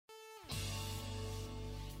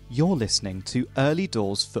You're listening to Early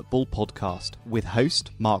Doors Football Podcast with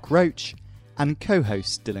host Mark Roach and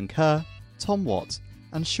co-hosts Dylan Kerr, Tom Watt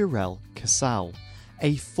and Sherelle Casal,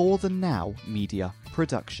 a For the Now media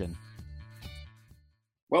production.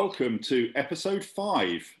 Welcome to episode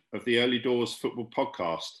 5 of the Early Doors Football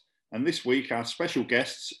Podcast. And this week our special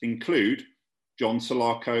guests include John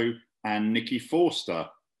Salako and Nicky Forster.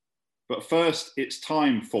 But first it's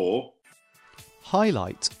time for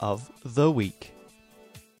Highlight of the Week.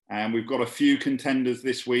 And we've got a few contenders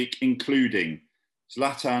this week, including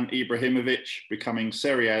Zlatan Ibrahimovic becoming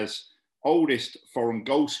Serie A's oldest foreign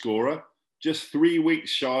goal scorer, just 3 weeks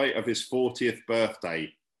shy of his 40th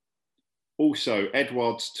birthday. Also,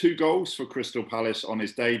 Edouard's 2 goals for Crystal Palace on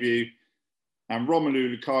his debut, and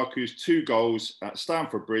Romelu Lukaku's 2 goals at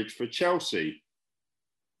Stamford Bridge for Chelsea.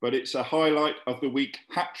 But it's a highlight of the week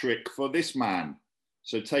hat-trick for this man.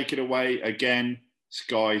 So take it away again,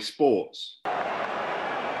 Sky Sports.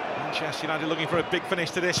 Manchester United looking for a big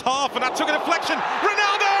finish to this half, and that took a deflection.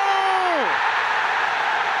 Ronaldo!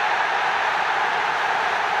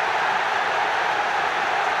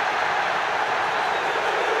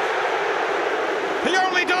 He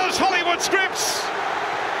only does Hollywood scripts.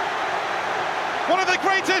 One of the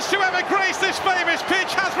greatest to ever grace this famous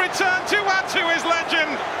pitch has returned to add to his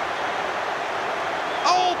legend.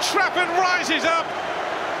 Old Trafford rises up.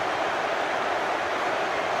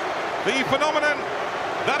 The phenomenon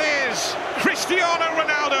that is Cristiano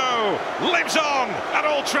Ronaldo lives on at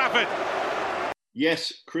Old Trafford.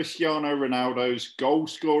 Yes, Cristiano Ronaldo's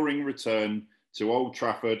goal-scoring return to Old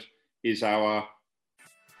Trafford is our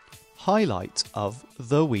Highlight of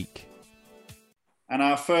the Week. And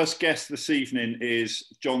our first guest this evening is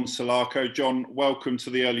John Salako. John, welcome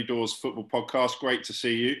to the Early Doors Football Podcast. Great to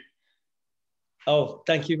see you. Oh,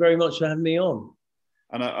 thank you very much for having me on.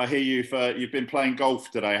 And I hear you've been playing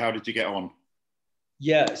golf today. How did you get on?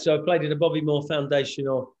 Yeah, so I played in the Bobby Moore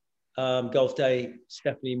Foundational Golf Day.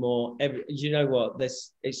 Stephanie Moore. You know what?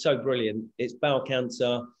 It's so brilliant. It's bowel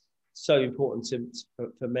cancer. So important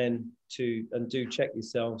for men to do check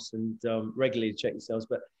yourselves and regularly check yourselves.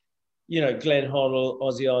 But you know, Glenn Hoddle,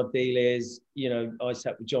 Ozzy Ardiles. You know, I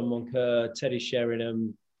sat with John Moncur, Teddy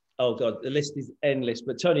Sheringham. Oh God, the list is endless.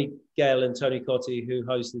 But Tony Gale and Tony Cottee, who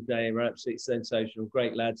hosted the day, were absolutely sensational.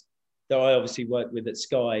 Great lads that I obviously worked with at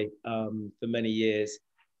Sky for many years.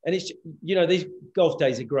 And it's, you know, these golf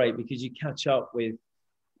days are great because you catch up with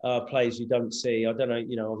players you don't see. I don't know,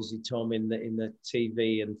 you know, obviously Tom in the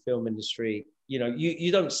TV and film industry, you know,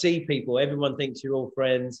 you don't see people. Everyone thinks you're all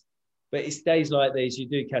friends, but it's days like these you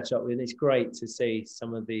do catch up with. And it's great to see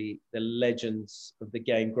some of the legends of the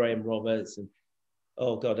game, Graham Roberts and,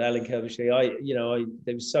 oh God, Alan Kirbishley.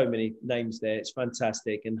 There were so many names there. It's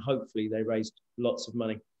fantastic. And hopefully they raised lots of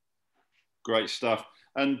money. Great stuff.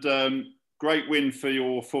 And great win for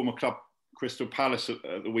your former club, Crystal Palace,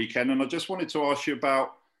 at the weekend. And I just wanted to ask you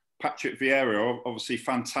about Patrick Vieira, obviously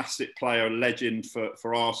fantastic player, legend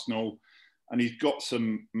for Arsenal. And he's got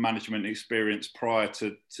some management experience prior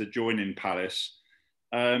to joining Palace.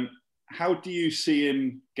 How do you see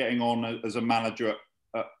him getting on as a manager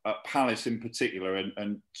at Palace in particular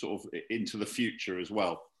and sort of into the future as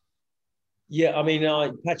well? Yeah, I mean,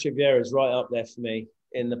 Patrick Vieira is right up there for me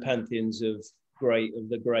in the pantheons of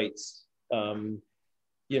the greats.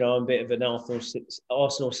 You know, I'm a bit of an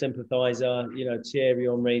Arsenal sympathiser. You know, Thierry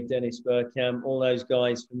Henry, Dennis Bergkamp, all those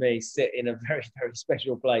guys for me sit in a very, very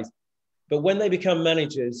special place. But when they become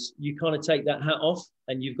managers, you kind of take that hat off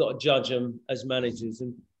and you've got to judge them as managers.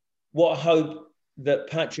 And what I hope that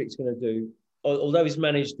Patrick's going to do, although he's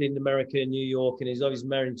managed in America and New York and he's always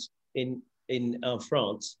managed in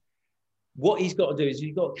France, what he's got to do is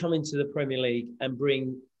he's got to come into the Premier League and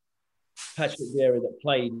bring Patrick Vieira that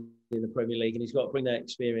played in the Premier League, and he's got to bring that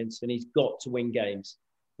experience, and he's got to win games,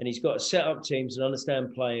 and he's got to set up teams and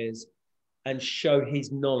understand players and show his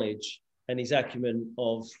knowledge and his acumen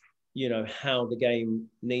of, you know, how the game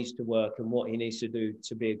needs to work and what he needs to do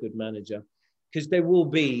to be a good manager. Because there will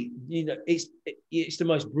be, you know, it's the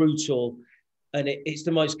most brutal and it's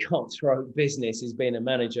the most cutthroat business is being a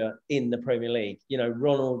manager in the Premier League. You know,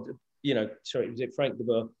 Frank de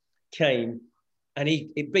Boer came and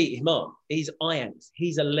it beat him up. He's Ajax.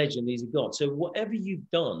 He's a legend. He's a god. So whatever you've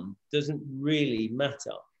done doesn't really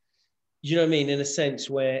matter. You know what I mean? In a sense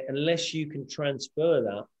where unless you can transfer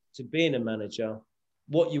that to being a manager,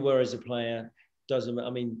 what you were as a player doesn't matter.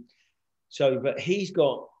 I mean, but he's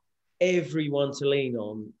got everyone to lean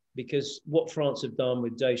on because what France have done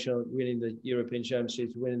with Deschamps winning the European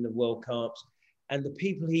Championships, winning the World Cups, and the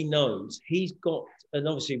people he knows, he's got, and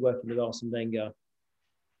obviously working with Arsene Wenger,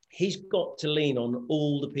 he's got to lean on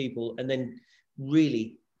all the people and then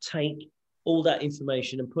really take all that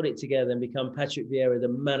information and put it together and become Patrick Vieira, the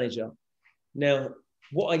manager. Now,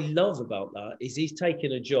 what I love about that is he's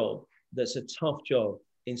taken a job that's a tough job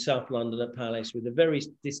in South London at Palace with a very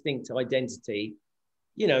distinct identity.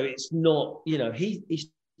 You know, it's not, you know, he's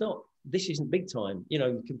not, this isn't big time, you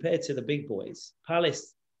know, compared to the big boys.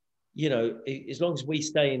 Palace, you know, as long as we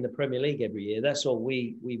stay in the Premier League every year, that's all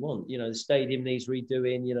we want. You know, the stadium needs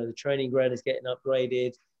redoing, you know, the training ground is getting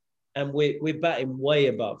upgraded, and we're batting way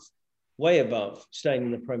above staying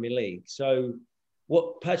in the Premier League. So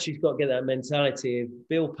what Patrick's got to get that mentality of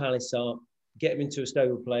build Palace up, get him into a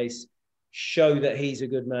stable place, show that he's a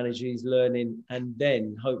good manager, he's learning, and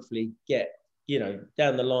then hopefully get, you know,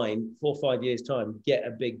 down the line, 4 or 5 years' time, get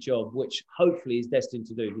a big job, which hopefully he's destined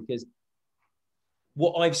to do, because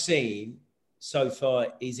what I've seen so far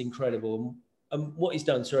is incredible. And what he's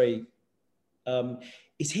done,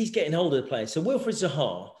 is he's getting hold of the players. So Wilfried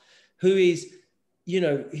Zaha, who is, you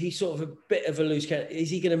know, he's sort of a bit of a loose cannon. Is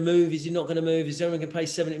he going to move? Is he not going to move? Is anyone going to pay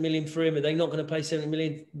 70 million for him? Are they not going to pay 70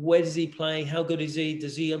 million? Where does he play? How good is he?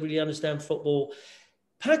 Does he really understand football?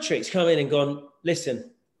 Patrick's come in and gone,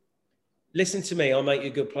 listen to me. I'll make you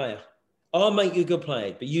a good player. I'll make you a good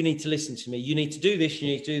player, but you need to listen to me. You need to do this, you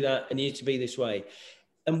need to do that, and you need to be this way.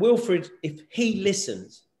 And Wilfried, if he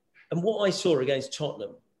listens, and what I saw against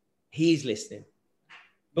Tottenham, he is listening.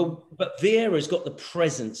 But Vieira's got the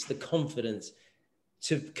presence, the confidence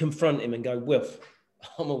to confront him and go, Wilf,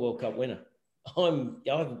 I'm a World Cup winner.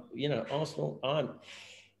 You know, Arsenal,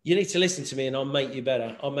 you need to listen to me and I'll make you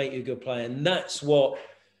better. I'll make you a good player. And that's what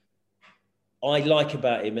I like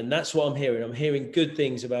about him. And that's what I'm hearing. I'm hearing good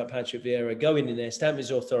things about Patrick Vieira, going in there, stamping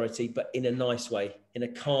his authority, but in a nice way, in a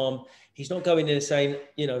calm. He's not going in and saying,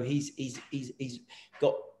 you know, he's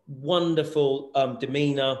got wonderful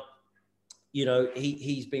demeanour. You know,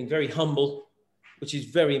 he's been very humble, which is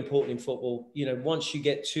very important in football. You know, once you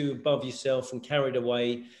get too above yourself and carried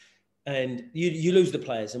away, and you lose the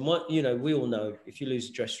players. And what, you know, we all know, if you lose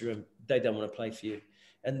the dressing room, they don't want to play for you.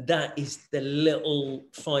 And that is the little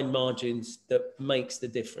fine margins that makes the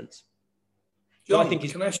difference. John, I think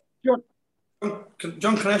can I ask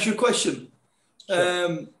you a question?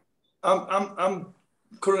 Sure. I'm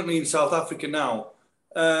currently in South Africa now,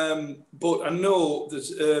 but I know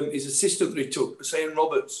that his assistant they took, Shane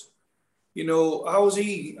Roberts. You know, how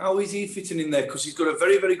is he fitting in there? Because he's got a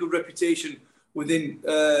very, very good reputation within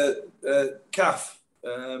CAF,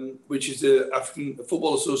 which is the African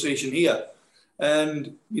Football Association here.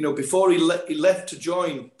 And, you know, before he left to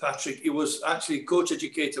join Patrick, he was actually coach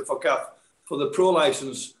educator for CAF for the pro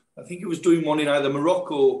license. I think he was doing one in either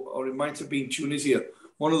Morocco or it might have been Tunisia,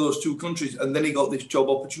 one of those two countries. And then he got this job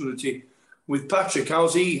opportunity with Patrick.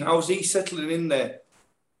 How's he settling in there?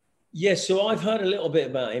 Yes, so I've heard a little bit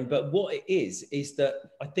about him, but what it is that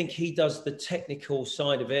I think he does the technical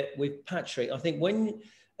side of it with Patrick. I think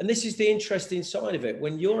and this is the interesting side of it,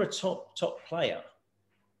 when you're a top player,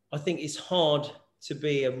 I think it's hard to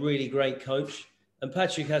be a really great coach. And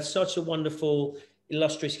Patrick had such a wonderful,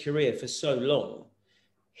 illustrious career for so long.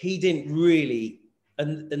 He didn't really,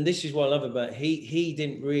 and this is what I love about it, he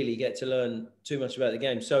didn't really get to learn too much about the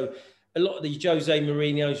game. So a lot of the Jose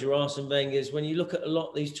Mourinho's, your Arsene Wenger's, when you look at a lot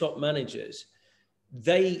of these top managers,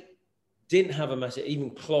 they didn't have a massive, even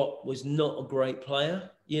Klopp was not a great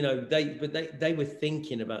player. You know, they were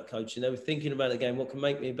thinking about coaching. They were thinking about the game, what can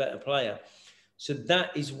make me a better player? So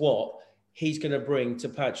that is what he's going to bring to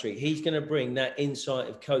Patrick. He's going to bring that insight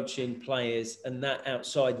of coaching players and that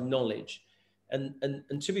outside knowledge. And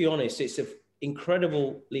to be honest, it's an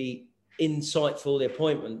incredibly insightful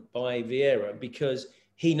appointment by Vieira, because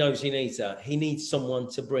he knows he needs that. He needs someone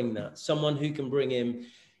to bring that, someone who can bring him.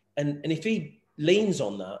 And if he leans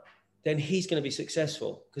on that, then he's going to be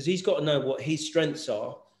successful, because he's got to know what his strengths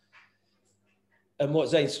are and what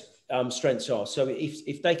Zane's strengths are. So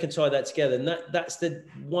if they can tie that together, and that's the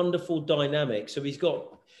wonderful dynamic. So he's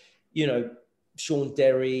got, you know, Sean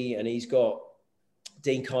Derry, and he's got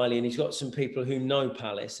Dean Kiley, and he's got some people who know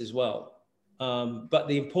Palace as well. But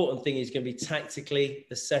the important thing is going to be tactically,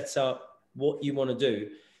 the setup, what you want to do.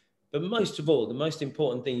 But most of all, the most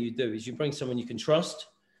important thing you do is you bring someone you can trust,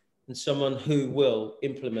 and someone who will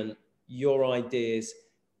implement your ideas,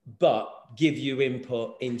 but give you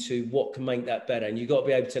input into what can make that better. And you've got to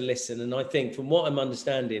be able to listen. And I think from what I'm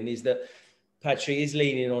understanding is that Patrick is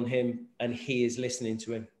leaning on him and he is listening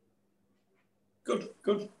to him. Good.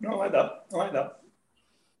 No, I like that.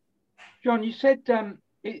 John, you said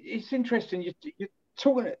it's interesting. You're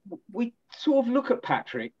talking. We sort of look at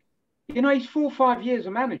Patrick. You know, he's 4 or 5 years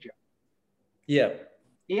a manager. Yeah.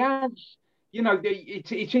 He has. You know,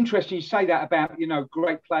 it's interesting you say that about, you know,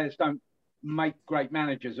 great players don't make great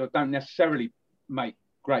managers, or don't necessarily make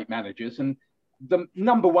great managers. And the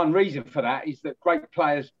number one reason for that is that great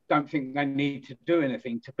players don't think they need to do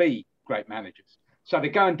anything to be great managers. So they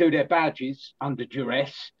go and do their badges under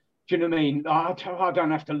duress. Do you know what I mean? I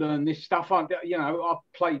don't have to learn this stuff. I've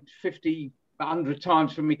played 50, 100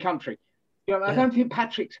 times for my country. I don't think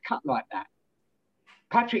Patrick's cut like that.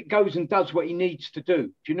 Patrick goes and does what he needs to do.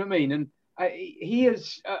 Do you know what I mean? And he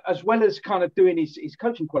is, as well as kind of doing his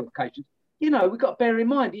coaching qualifications, we've got to bear in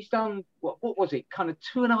mind, he's done, what was it, kind of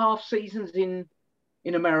 2.5 seasons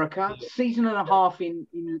in America, season and a half in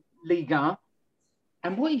Liga.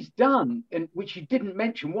 And what he's done, and which you didn't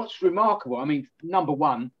mention, what's remarkable, I mean, number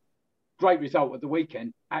one, great result at the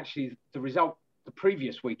weekend. Actually, the result the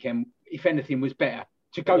previous weekend, if anything, was better.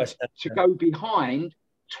 To go behind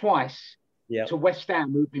twice to West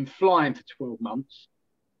Ham, who've been flying for 12 months,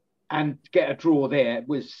 and get a draw there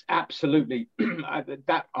was absolutely,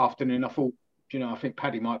 that afternoon, I thought, I think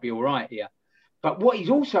Paddy might be all right here. But what he's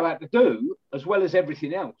also had to do, as well as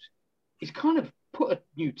everything else, is kind of put a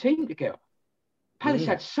new team together. Palace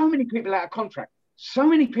had so many people out of contract, so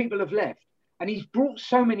many people have left, and he's brought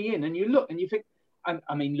so many in. And you look and you think,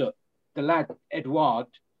 I mean, look, the lad, Edouard,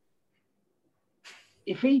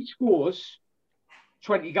 if he scores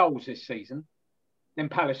 20 goals this season, then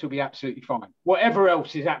Palace will be absolutely fine. Whatever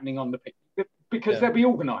else is happening on the pitch, because they'll be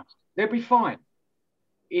organised. They'll be fine.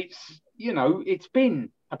 It's, it's been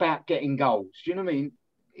about getting goals. Do you know what I mean?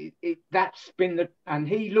 That's been and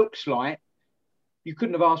he looks like, you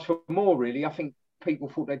couldn't have asked for more, really. I think people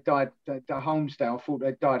thought they died, the Holmesdale thought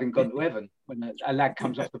they died and gone to heaven when a lad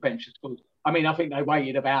comes off the bench and scores. I mean, I think they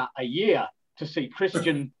waited about a year to see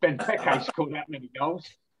Christian Benteke score that many goals.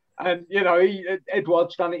 And,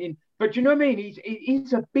 Edouard's done it in. But you know what I mean? It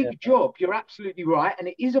is a big job. You're absolutely right. And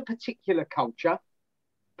it is a particular culture.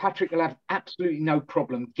 Patrick will have absolutely no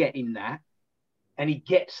problem getting that. And he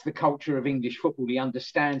gets the culture of English football. He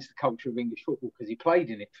understands the culture of English football because he played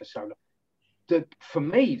in it for so long. For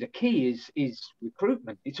me, the key is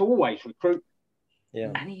recruitment. It's always recruitment.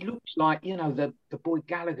 Yeah. And he looks like, the boy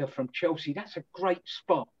Gallagher from Chelsea. That's a great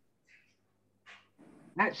spot.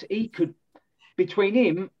 He could, between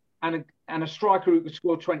him and a striker who could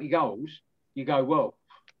score 20 goals, you go, well,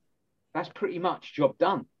 that's pretty much job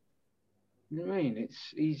done. You know what I mean?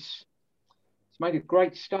 He's made a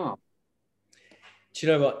great start. Do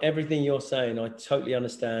you know what? Everything you're saying, I totally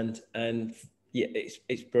understand. And yeah,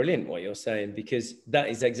 it's brilliant what you're saying, because that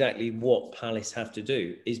is exactly what Palace have to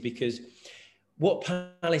do, is because what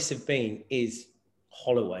Palace have been is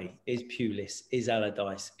Holloway, is Pulis, is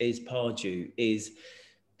Allardyce, is Pardew, is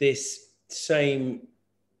this same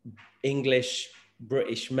English,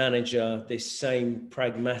 British manager, this same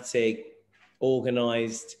pragmatic,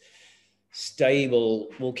 organised, stable,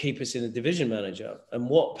 will keep us in the division manager. And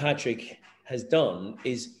what Patrick has done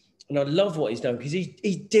is, and I love what he's done, because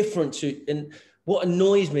he's different to, and what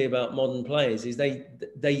annoys me about modern players is they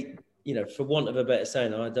for want of a better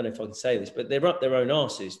saying, I don't know if I can say this, but they're up their own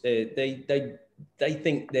arses. They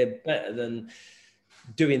think they're better than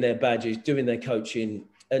doing their badges, doing their coaching,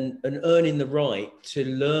 and earning the right to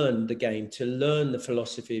learn the game, to learn the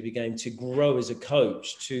philosophy of the game, to grow as a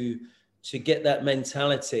coach, to get that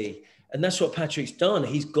mentality. And that's what Patrick's done.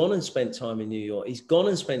 He's gone and spent time in New York. He's gone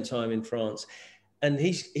and spent time in France. And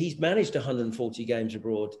he's managed 140 games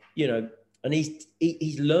abroad, and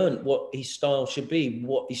he's learned what his style should be,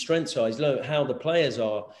 what his strengths are. He's learned how the players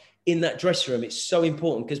are in that dressing room. It's so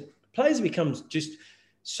important, because players become just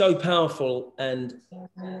so powerful and,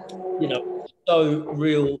 so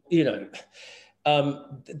real, they're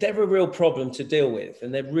a real problem to deal with,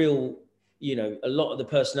 and they're real, a lot of the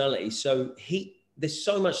personality. So there's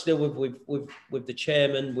so much to deal with the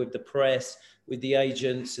chairman, with the press, with the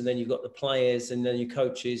agents, and then you've got the players, and then your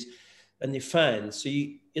coaches and your fans. So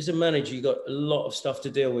as a manager, you've got a lot of stuff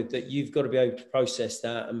to deal with, that you've got to be able to process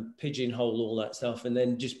that and pigeonhole all that stuff, and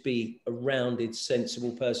then just be a rounded,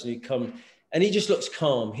 sensible person who comes. And he just looks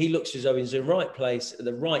calm. He looks as though he's in the right place at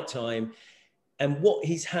the right time. And what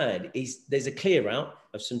he's had is, there's a clear out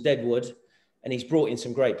of some dead wood, and he's brought in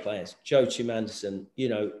some great players. Joe Anderson,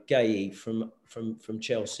 Gay from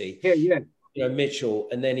Chelsea. Yeah. Mitchell.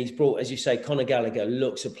 And then he's brought, as you say, Conor Gallagher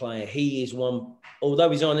looks a player. He is one, although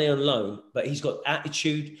he's on loan, but he's got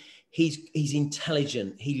attitude. He's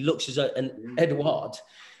intelligent. He looks as though, and Edouard,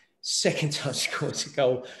 second time scores a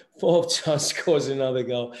goal, fourth time scores another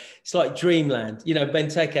goal. It's like dreamland.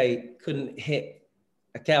 Benteke couldn't hit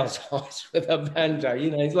a cow's eyes with a banjo.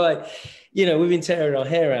 It's like, we've been tearing our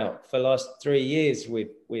hair out for the last 3 years with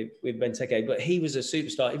Benteke, but he was a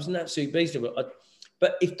superstar. He was an absolute beast.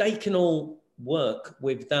 But if they can all work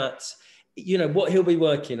with that, what he'll be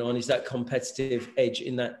working on is that competitive edge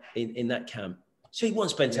in that camp. So he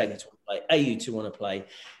wants Benteke to play, AU to want to play.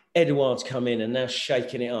 Edouard's come in and now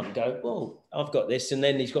shaking it up and go, well, I've got this. And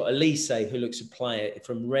then he's got Elise, who looks a player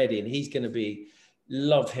from Reading. He's going to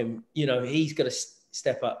love him. You know, he's got to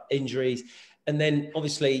step up, injuries. And then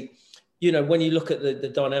obviously, you know, when you look at the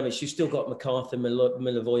dynamics, you've still got MacArthur,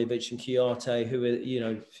 Milivojevic and Chiarte, who are, you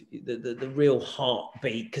know, the real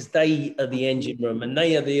heartbeat, because they are the engine room and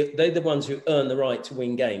they're the ones who earn the right to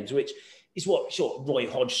win games, which is what sort of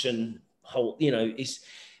Roy Hodgson, you know, is.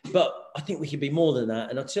 But I think we can be more than that.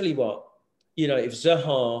 And I'll tell you what, you know, if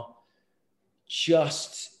Zaha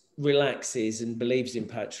just relaxes and believes in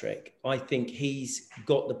Patrick, I think he's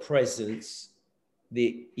got the presence,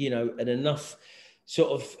 you know, and enough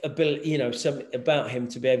sort of ability, you know, something about him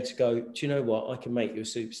to be able to go, do you know what, I can make you a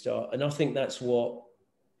superstar. And I think that's what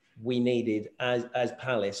we needed as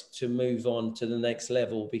Palace to move on to the next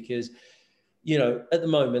level, because, you know, at the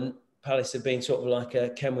moment, Palace have been sort of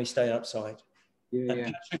like can we stay upside? And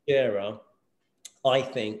Patrick Vieira, I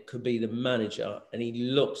think, could be the manager, and he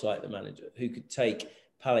looks like the manager who could take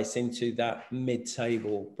Palace into that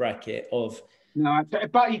mid-table bracket of. No,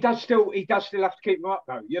 but he does still have to keep them up,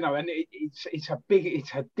 though. You know, and it's a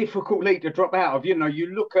difficult league to drop out of. You know,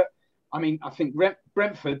 you look at, I mean, I think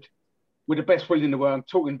Brentford, with the best will in the world. I'm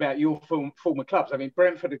talking about your former clubs. I mean,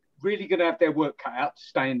 Brentford are really going to have their work cut out to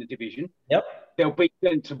stay in the division. Yep, they'll be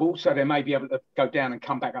sensible, so they may be able to go down and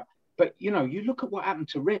come back up. But, you know, you look at what happened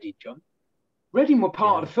to Reading, John. Reading were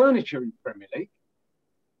part of the furniture in the Premier League.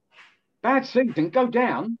 Bad season, go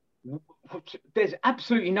down. There's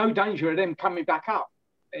absolutely no danger of them coming back up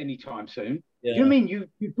anytime soon. Yeah. You mean you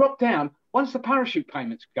drop down, once the parachute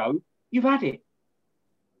payments go, you've had it.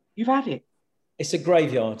 You've had it. It's a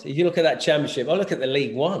graveyard. If you look at that Championship, I look at the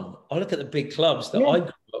League One. I look at the big clubs that I grew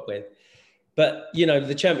up with. But, you know,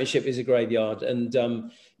 the Championship is a graveyard. And,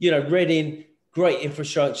 you know, Reading... great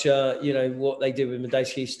infrastructure, you know, what they did with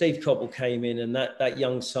Medeski. Steve Coppell came in and that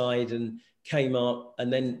young side and came up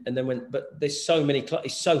and then went, but there's so many clubs,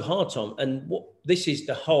 it's so hard, Tom. And this is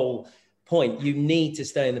the whole point. You need to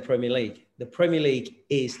stay in the Premier League. The Premier League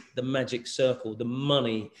is the magic circle, the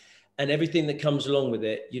money and everything that comes along with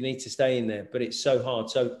it. You need to stay in there, but it's so hard.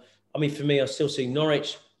 So, I mean, for me, I still see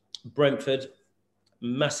Norwich, Brentford,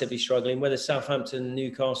 massively struggling, whether Southampton,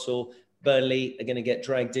 Newcastle, Burnley are going to get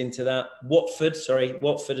dragged into that. Watford as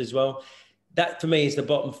well. That, for me, is the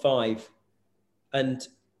bottom five. And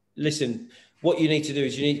listen, what you need to do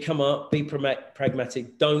is you need to come up, be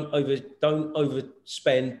pragmatic. Don't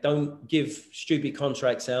overspend. Don't give stupid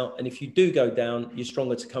contracts out. And if you do go down, you're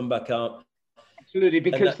stronger to come back up. Absolutely,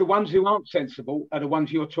 because the ones who aren't sensible are the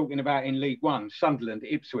ones you're talking about in League One: Sunderland,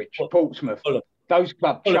 Ipswich, Portsmouth. Fulham. Those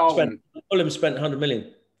clubs. Fulham spent 100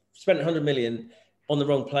 million. Spent 100 million. On the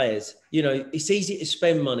wrong players. You know, it's easy to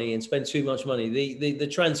spend money and spend too much money. The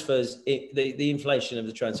transfers, the inflation of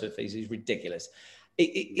the transfer fees is ridiculous.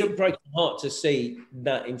 It breaks my heart to see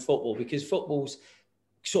that in football, because football's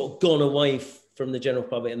sort of gone away from the general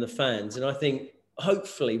public and the fans. And I think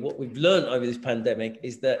hopefully what we've learned over this pandemic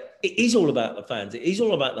is that it is all about the fans. It is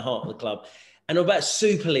all about the heart of the club and about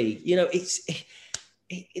Super League. You know,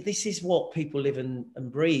 this is what people live and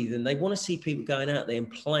breathe, and they want to see people going out there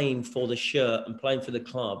and playing for the shirt and playing for the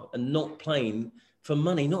club and not playing for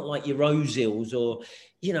money, not like your Ozils or,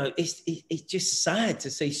 you know, it's just sad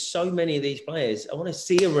to see so many of these players. I want to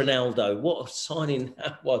see a Ronaldo. What a signing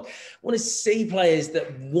that was. I want to see players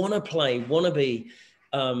that want to play, want to be,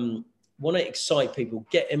 want to excite people,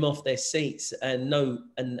 get them off their seats and know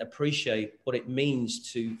and appreciate what it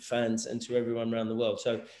means to fans and to everyone around the world.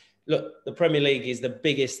 So, look, the Premier League is the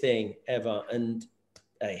biggest thing ever. And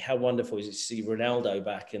hey, how wonderful is it to see Ronaldo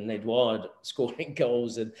back and Edouard scoring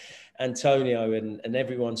goals and Antonio and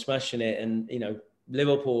everyone smashing it. And, you know,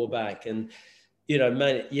 Liverpool back and, you know,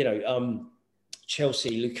 man, you know,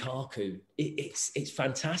 Chelsea, Lukaku. It's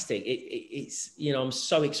fantastic. It's, you know, I'm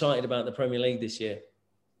so excited about the Premier League this year.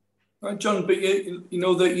 Right, John, but you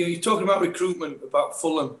know that you're talking about recruitment, about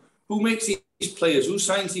Fulham. Who makes these players? Who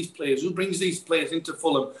signs these players? Who brings these players into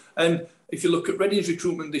Fulham? And if you look at Reading's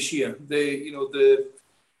recruitment this year, the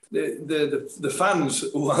fans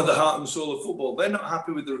who are the heart and soul of football, they're not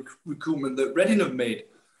happy with the recruitment that Reading have made.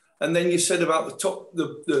 And then you said about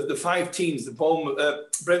the five teams, the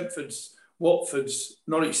Brentfords, Watfords,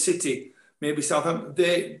 Norwich City, maybe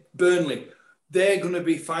Southampton, Burnley. They're going to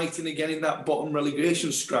be fighting again in that bottom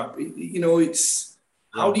relegation scrap. You know, it's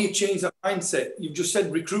how do you change that mindset? You've just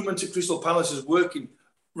said recruitment at Crystal Palace is working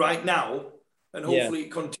right now, and hopefully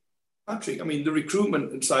it continues. Patrick, I mean, the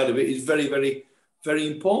recruitment side of it is very, very, very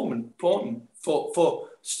important for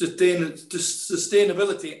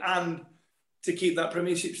sustainability and to keep that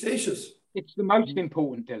Premiership status. It's the most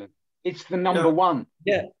important, Dylan. It's the number one.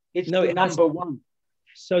 Yeah. It's the number one.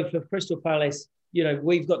 So for Crystal Palace, you know,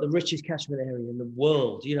 we've got the richest catchment area in the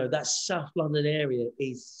world. You know, that South London area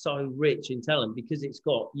is so rich in talent because it's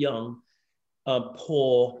got young,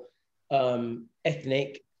 poor,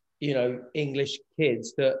 ethnic, you know, English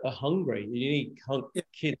kids that are hungry. You need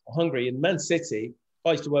kids hungry. In Man City,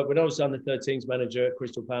 I used to work when I was under 13s manager at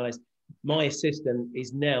Crystal Palace. My assistant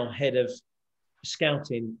is now head of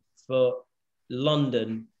scouting for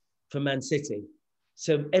London for Man City.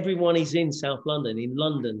 So everyone is in South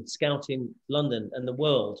London, scouting London and the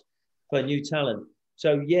world for new talent.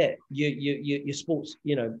 So yeah, your sports,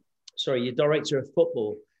 your director of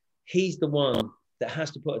football, he's the one that has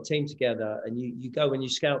to put a team together, and you go and you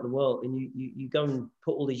scout the world, and you go and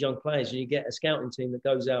put all these young players, and you get a scouting team that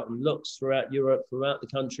goes out and looks throughout Europe, throughout the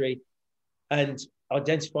country, and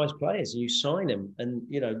identifies players, and you sign them. And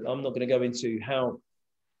you know, I'm not going to go into how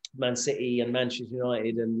Man City and Manchester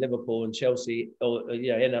United and Liverpool and Chelsea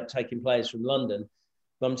end up taking players from London.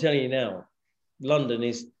 But I'm telling you now, London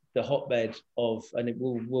is the hotbed of, and it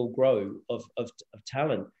will grow, of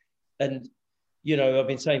talent. And, you know, I've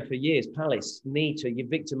been saying for years, Palace, Nita, your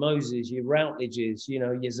Victor Moses, your Routledges, you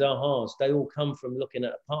know, your Zahas, they all come from looking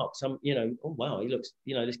at a park. Some, you know, oh, wow, he looks,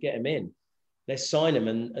 you know, let's get him in. Let's sign him.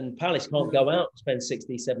 And Palace can't go out and spend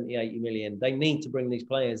 60, 70, 80 million. They need to bring these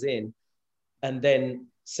players in and then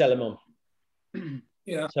sell them on.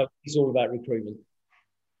 Yeah. So it's all about recruitment.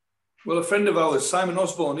 Well, a friend of ours, Simon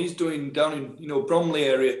Osborne, he's doing down in, you know, Bromley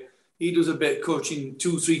area. He does a bit of coaching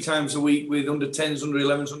 2-3 times a week with under 10s, under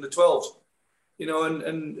 11s, under 12s. You know,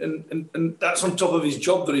 and that's on top of his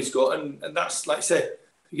job that he's got. And that's, like I said,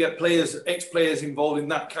 you get players, ex-players involved in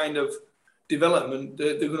that kind of development,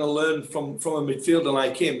 they're going to learn from a midfielder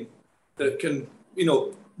like him that can, you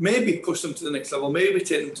know, maybe push them to the next level, maybe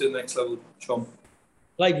take them to the next level, John.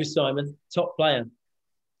 Played with Simon, top player.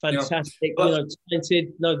 Fantastic, yeah. You know,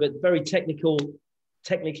 talented, no, but very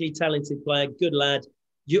technically talented player, good lad.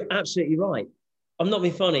 You're absolutely right. I'm not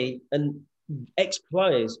being funny, and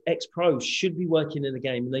ex-players, ex-pros should be working in the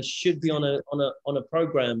game, and they should be on a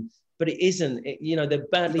program, but it isn't. You know, they're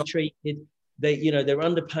badly treated. They're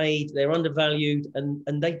underpaid, they're undervalued,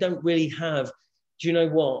 and they don't really have, do you know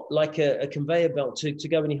what, like a conveyor belt to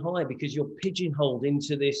go any higher, because you're pigeonholed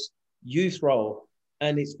into this youth role.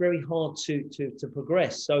 And it's very hard to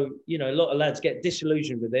progress. So, you know, a lot of lads get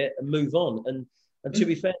disillusioned with it and move on. And to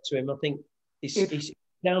be fair to him, I think it's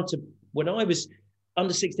down to, when I was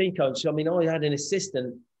under 16 coach, I mean, I had an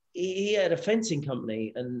assistant, he had a fencing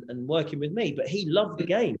company and working with me, but he loved the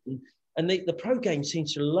game. And the pro game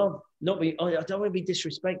seems to love, I don't want to be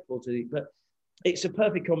disrespectful to it, but it's a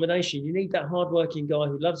perfect combination. You need that hardworking guy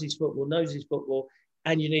who loves his football, knows his football,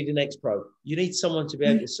 and you need an ex-pro. You need someone to be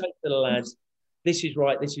able to say to the lads, this is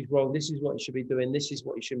right, this is wrong, this is what you should be doing, this is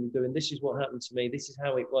what you shouldn't be doing, this is what happened to me, this is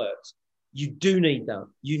how it works. You do need that.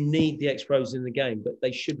 You need the ex-pros in the game, but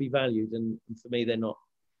they should be valued, and for me, they're not.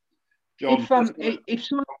 John, if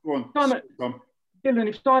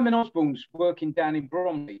Simon Osborne's working down in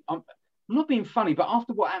Bromley, I'm not being funny, but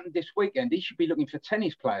after what happened this weekend, he should be looking for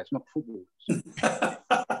tennis players, not footballers.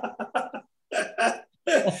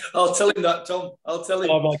 I'll tell him that, Tom. I'll tell him.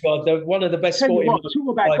 Oh my God, one of the best sporting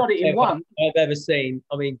I've ever seen.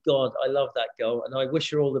 I mean, God, I love that girl, and I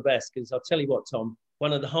wish her all the best, because I'll tell you what, Tom,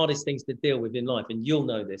 one of the hardest things to deal with in life, and you'll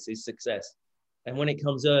know this, is success. And when it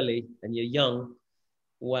comes early and you're young,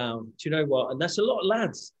 wow, do you know what? And that's a lot of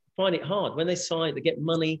lads find it hard. When they sign, they get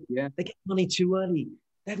money. Yeah. They get money too early.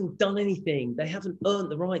 They haven't done anything. They haven't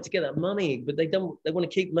earned the right to get that money, but they want to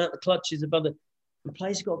keep them out the clutches of other. The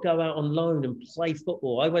players have got to go out on loan and play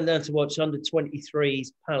football. I went down to watch under 23s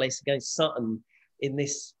Palace against Sutton in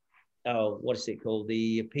this, what is it called?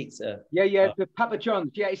 The pizza. Yeah, the Papa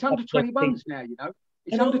John's. Yeah, it's under 21s now, you know.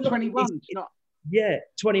 It's under 21s. Yeah,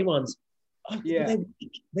 21s. Oh, yeah.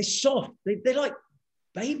 They're soft. They're like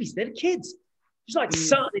babies. They're kids. It's like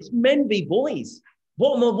Sutton. It's men be boys.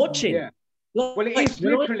 What am I watching? Yeah. Like, well, it is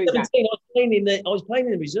literally I was playing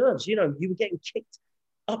in the reserves. You know, you were getting kicked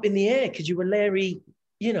up in the air because you were Larry,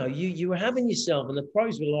 you know, you were having yourself, and the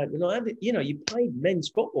pros were like, we're not having, you know, you played men's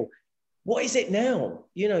football. What is it now?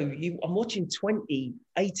 You know, I'm watching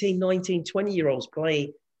 18, 19, 20-year-olds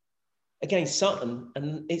play against Sutton,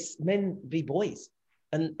 and it's men v boys.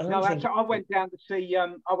 And I went down to see,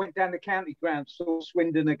 I went down the county ground, saw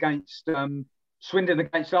Swindon against Arsenal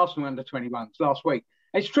under 21s last week.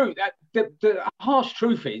 It's true that the harsh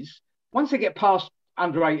truth is, once they get past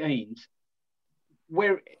under 18s,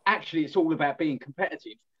 where actually it's all about being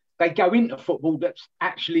competitive, they go into football that's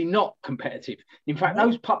actually not competitive. In fact,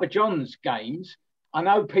 those Papa John's games, I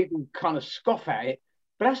know people kind of scoff at it,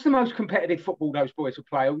 But that's the most competitive football those boys will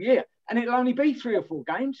play all year. And it'll only be 3 or 4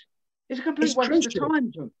 games. It's a complete waste of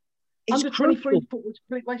time, John. Under 23 football is a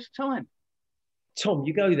complete waste of time. Tom,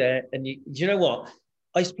 you go there and do you know what?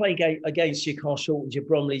 I used to play against your Carl Shortons, your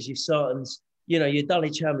Bromleys, your Sartons, your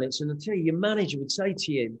Dulwich Hamlets. And I tell you, your manager would say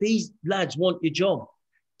to you, these lads want your job.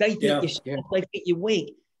 They think you're soft, they think you're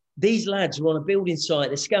weak. These lads are on a building site,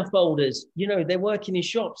 they're scaffolders, they're working in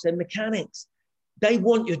shops, they're mechanics. They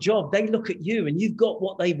want your job. They look at you and you've got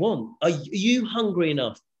what they want. Are you hungry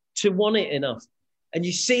enough to want it enough? And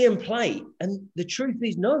you see them play. And the truth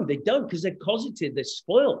is, no, they don't, because they're cosseted, they're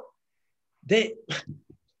spoiled. These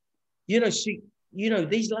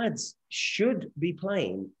lads should be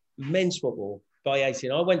playing men's football by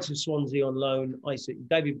 18. I went to Swansea on loan.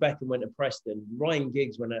 David Beckham went to Preston. Ryan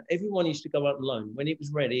Giggs went out. Everyone used to go out on loan. When it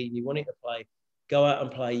was ready and you wanted to play, go out and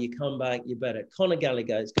play. You come back, you're better. Conor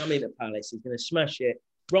Gallagher is coming to Palace. He's going to smash it.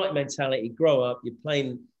 Right mentality, grow up. You're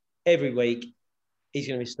playing every week. He's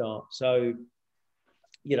going to be a star. So,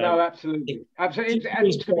 No, absolutely. Absolutely.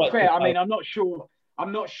 And to be fair, I mean, I'm not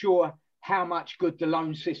sure how much good the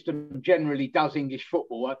loan system generally does English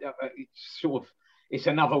football. It's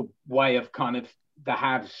another way of kind of the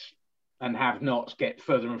haves and have-nots get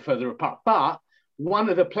further and further apart. But one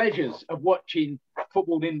of the pleasures of watching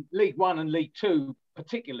football in League One and League Two,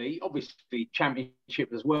 particularly, obviously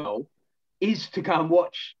Championship as well, is to go and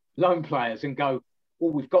watch loan players and go,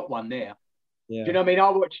 oh, we've got one there. Yeah. Do you know what I mean? I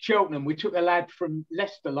watched Cheltenham. We took a lad from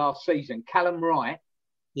Leicester last season, Callum Wright.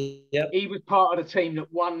 Yep. He was part of the team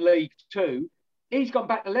that won League Two. He's gone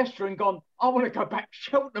back to Leicester and gone, I want to go back to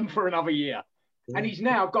Cheltenham for another year. Yeah. And he's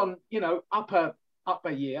now gone, up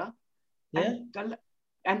a year. Yeah.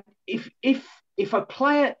 And if a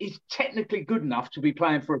player is technically good enough to be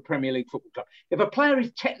playing for a Premier League football club, if a player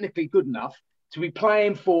is technically good enough to be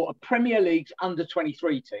playing for a Premier League's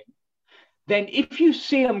under-23 team, then if you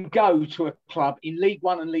see them go to a club in League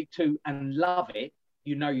One and League Two and love it,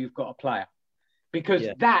 you've got a player. Because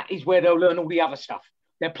that is where they'll learn all the other stuff.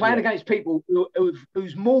 They're playing against people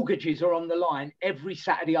whose mortgages are on the line every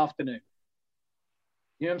Saturday afternoon.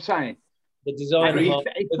 You know what I'm saying? The design if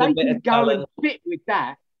they can go and fit with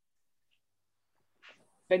that,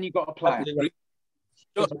 then you've got a player.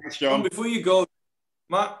 John, before you go,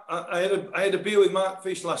 Mark, I had a beer with Mark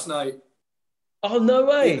Fish last night. Oh, no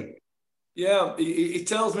way. He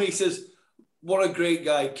tells me, he says, what a great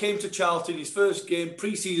guy. Came to Charlton, his first game,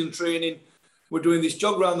 pre-season training. We're doing this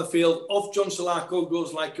jog around the field. Off John Salako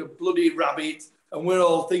goes like a bloody rabbit. And we're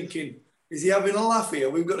all thinking, is he having a laugh here?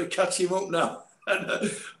 We've got to catch him up now. And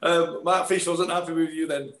Mark Fish wasn't happy with you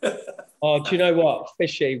then. Oh, do you know what?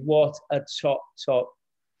 Fishy, what a top,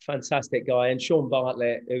 fantastic guy. And Sean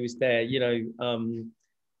Bartlett, who was there, I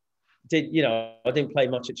didn't play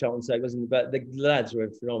much at Charlton, so it wasn't, but the lads were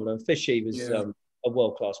phenomenal. Fishy was a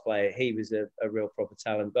world-class player. He was a real proper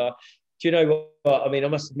talent. But do you know what? I mean, I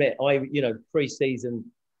must admit,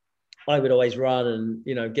 pre-season, I would always run and,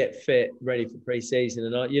 get fit, ready for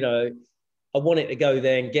pre-season. And I wanted to go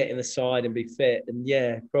there and get in the side and be fit. And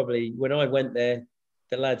probably when I went there,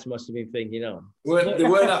 the lads must have been thinking, they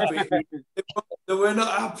weren't happy. They were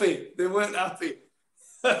not happy. They weren't happy.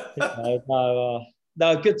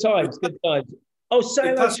 No, good times. Oh, say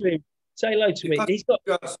hello to him. Say hello to me. He's got.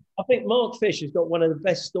 I think Mark Fish has got one of the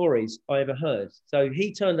best stories I ever heard. So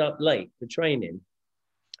he turned up late for training,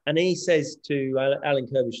 and he says to Alan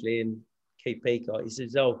Kirbishley and Keith Peacock, he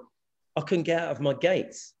says, "Oh, I couldn't get out of my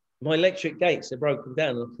gates. My electric gates are broken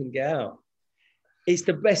down, and I couldn't get out." It's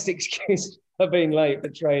the best excuse for being late for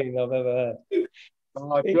training I've ever heard.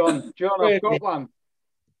 Oh, John, I've got one.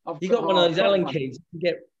 You got one of those Allen keys.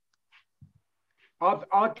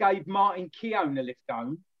 I gave Martin Keown a lift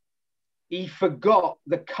home. He forgot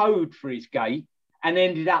the code for his gate and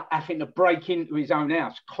ended up having to break into his own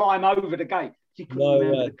house, climb over the gate. He couldn't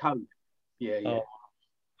remember the code. Yeah. Oh.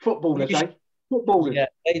 Footballers, Footballers. Yeah,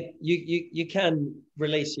 you can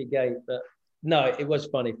release your gate, but no, it was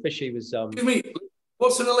funny. Fishy was. Excuse me,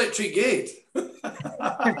 what's an electric gate?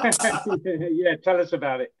 Yeah, tell us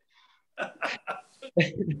about it.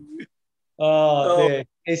 Oh dear,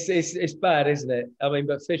 it's bad, isn't it? I mean,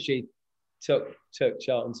 but Fishy took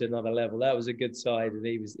Charlton to another level. That was a good side, and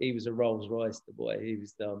he was a Rolls Royce. The boy, he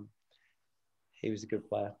was a good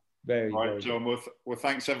player. Very. All right, very John. Well,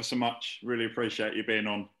 thanks ever so much. Really appreciate you being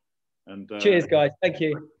on. And cheers, guys. Thank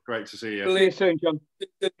you. Great to see you. See you soon, John.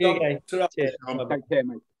 Cheers. Take care,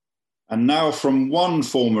 mate. And now from one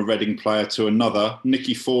former Reading player to another,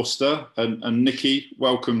 Nicky Forster. And Nicky,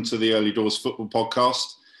 welcome to the Early Doors Football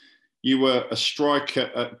Podcast. You were a striker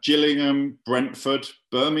at Gillingham, Brentford,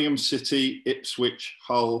 Birmingham City, Ipswich,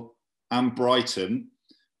 Hull and Brighton.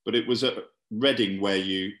 But it was at Reading, where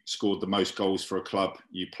you scored the most goals for a club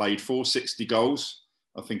you played for, 60 goals,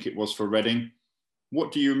 I think it was for Reading.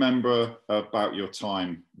 What do you remember about your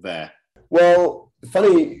time there? Well,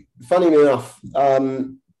 funny enough,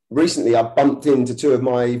 recently I bumped into two of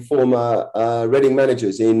my former Reading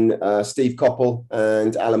managers in Steve Coppell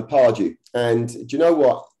and Alan Pardew. And do you know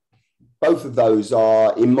what? Both of those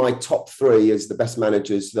are in my top three as the best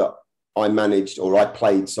managers that I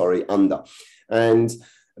played under. And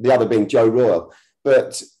the other being Joe Royle.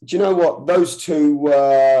 But do you know what? Those two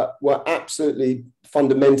were absolutely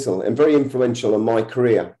fundamental and very influential on my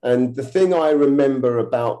career. And the thing I remember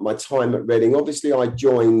about my time at Reading, obviously I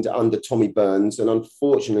joined under Tommy Burns, and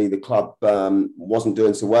unfortunately the club wasn't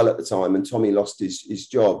doing so well at the time, and Tommy lost his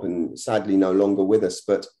job and sadly no longer with us.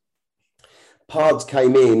 But Pards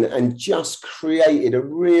came in and just created a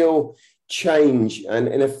real change and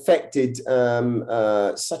affected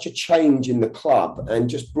such a change in the club, and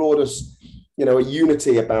just brought us, a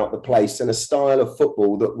unity about the place and a style of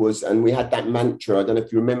football that was, and we had that mantra, I don't know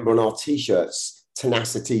if you remember, on our T-shirts,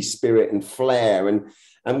 tenacity, spirit and flair. And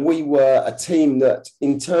we were a team that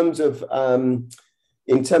in terms of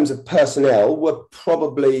personnel were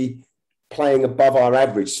probably playing above our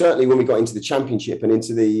average, certainly when we got into the championship and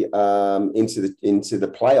into the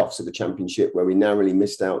playoffs of the championship, where we narrowly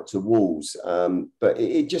missed out to Wolves. But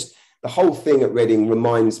it just, the whole thing at Reading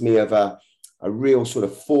reminds me of a real sort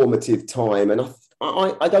of formative time. And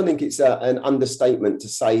I don't think it's an understatement to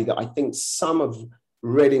say that I think some of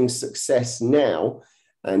Reading's success now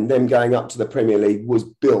and them going up to the Premier League was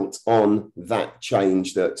built on that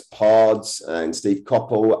change that Pards and Steve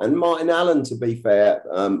Coppell and Martin Allen, to be fair,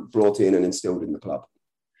 brought in and instilled in the club.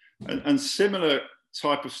 And similar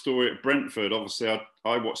type of story at Brentford. Obviously,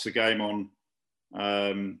 I watched the game on,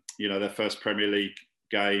 their first Premier League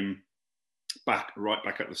game right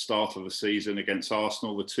back at the start of the season against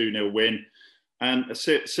Arsenal, the 2-0 win. And a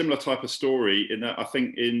similar type of story in that I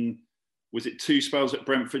think was it 2 spells at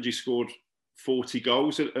Brentford, you scored 40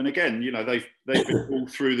 goals. And again, they've been all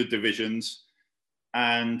through the divisions,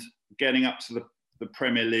 and getting up to the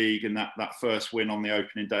Premier League, and that first win on the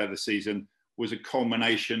opening day of the season was a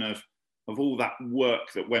culmination of all that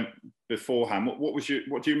work that went beforehand. What do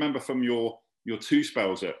you remember from your 2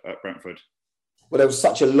 spells at Brentford? Well, there was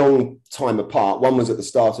such a long time apart. One was at the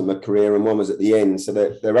start of my career and one was at the end. So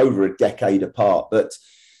they're over a decade apart. But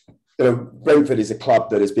Brentford is a club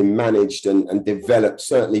that has been managed and developed,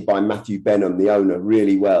 certainly by Matthew Benham, the owner,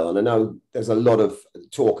 really well. And I know there's a lot of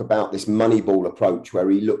talk about this Moneyball approach, where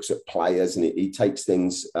he looks at players and he takes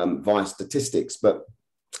things via statistics. But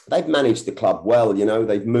they've managed the club well.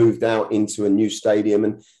 They've moved out into a new stadium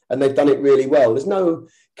and they've done it really well. There's no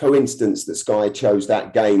coincidence that Sky chose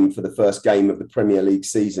that game for the first game of the Premier League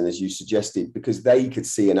season, as you suggested, because they could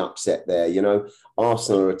see an upset there.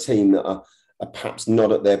 Arsenal are a team that are perhaps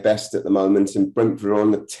not at their best at the moment, and Brentford are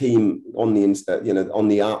on the team on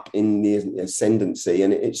the up, in the ascendancy,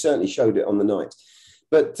 and it certainly showed it on the night.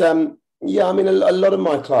 But a lot of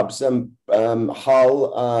my clubs, Hull,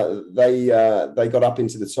 they got up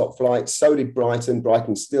into the top flight. So did Brighton.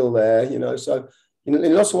 Brighton's still there, so.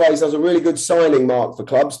 In lots of ways, that was a really good signing, Mark, for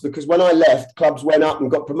clubs, because when I left, clubs went up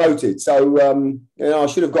and got promoted. So, I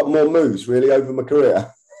should have got more moves, really, over my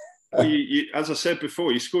career. Well, you, as I said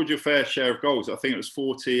before, you scored your fair share of goals. I think it was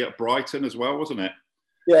 40 at Brighton as well, wasn't it?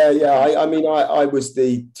 Yeah. I was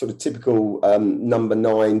the sort of typical number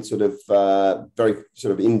 9, sort of very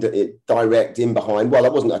sort of direct in behind. Well, I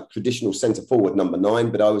wasn't a traditional centre forward number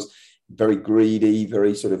 9, but I was very greedy,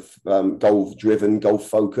 very sort of goal-driven,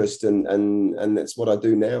 goal-focused, and that's what I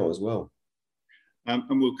do now as well. And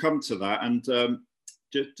we'll come to that. And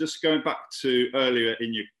just going back to earlier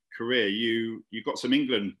in your career, you got some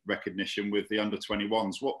England recognition with the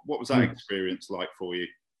under-21s. What was that experience like for you?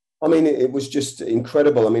 I mean, it was just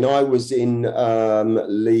incredible. I mean, I was in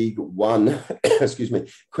League One,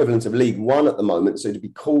 equivalent of League One at the moment. So to be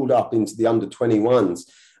called up into the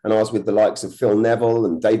under-21s, and I was with the likes of Phil Neville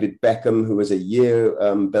and David Beckham, who was a year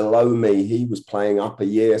below me. He was playing up a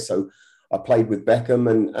year. So I played with Beckham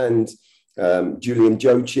and Julian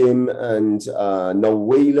Joachim and Noel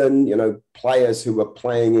Whelan, players who were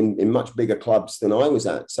playing in much bigger clubs than I was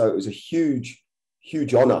at. So it was a huge,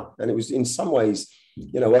 huge honour. And it was in some ways,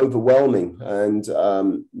 overwhelming. And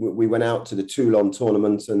we went out to the Toulon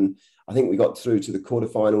tournament, and I think we got through to the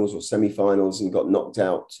quarterfinals or semi-finals and got knocked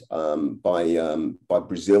out by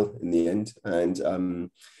Brazil in the end. And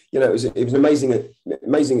it was an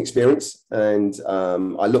amazing experience. And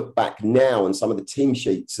I look back now on some of the team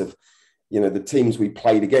sheets of the teams we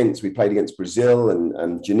played against Brazil,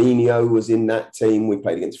 and Juninho was in that team. We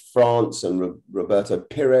played against France, and Roberto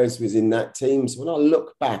Pires was in that team. So when I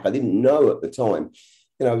look back, I didn't know at the time,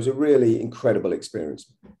 it was a really incredible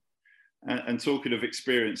experience. And talking of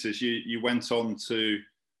experiences, you went on to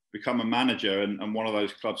become a manager, and one of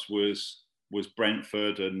those clubs was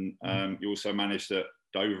Brentford, and you also managed at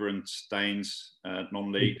Dover and Staines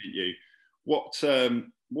non-league, didn't you? What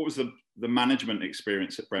was the management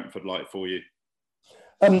experience at Brentford like for you?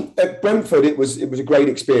 At Brentford, it was a great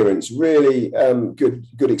experience, really good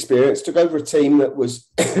experience. Took over a team that was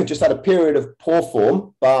just had a period of poor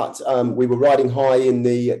form, but we were riding high in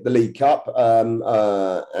the League Cup, and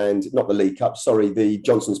not the League Cup, sorry, the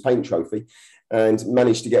Johnson's Paint Trophy, and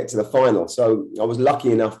managed to get to the final. So I was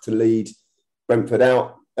lucky enough to lead Brentford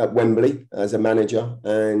out at Wembley as a manager,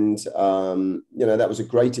 and that was a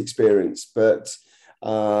great experience. But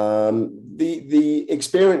the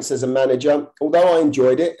experience as a manager, although I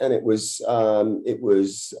enjoyed it, and it was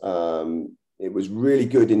really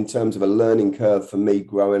good in terms of a learning curve for me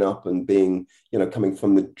growing up and being, coming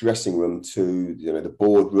from the dressing room to the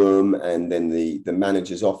boardroom and then the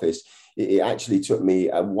manager's office. It actually took me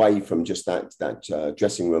away from just that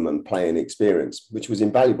dressing room and playing experience, which was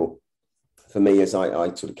invaluable for me as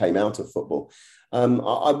I sort of came out of football.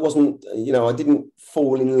 I wasn't, I didn't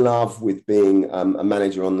fall in love with being a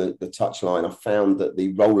manager on the touchline. I found that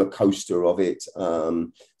the roller coaster of it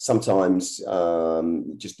sometimes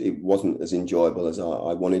just it wasn't as enjoyable as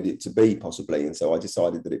I wanted it to be, possibly. And so I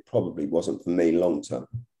decided that it probably wasn't for me long term.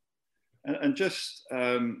 And just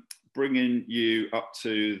bringing you up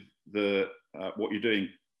to the what you're doing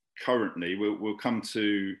currently, we'll come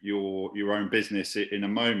to your own business in a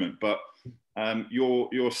moment, but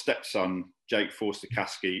your stepson, Jake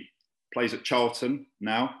Forster-Caskey, plays at Charlton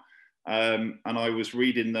now. And I was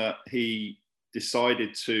reading that he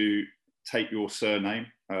decided to take your surname.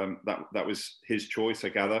 That was his choice, I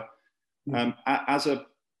gather. As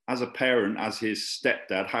a parent, as his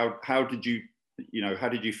stepdad, how did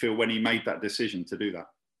you feel when he made that decision to do that?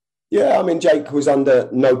 Yeah, I mean, Jake was under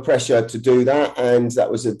no pressure to do that, and that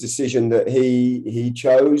was a decision that he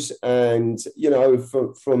chose. And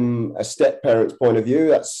from a step parent's point of view,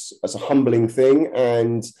 that's a humbling thing.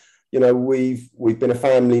 And we've been a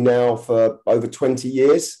family now for over 20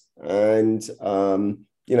 years, and I'm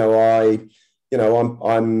we're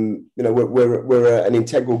an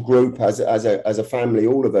integral group as a family,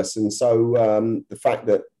 all of us. And so the fact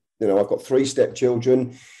that I've got 3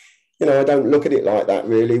 stepchildren. I don't look at it like that,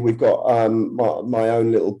 really. We've got my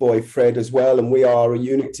own little boy, Fred, as well, and we are a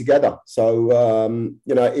unit together. So,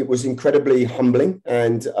 it was incredibly humbling,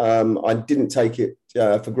 and I didn't take it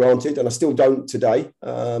for granted, and I still don't today.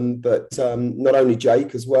 But not only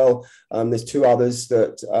Jake as well, there's 2 others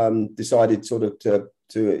that decided sort of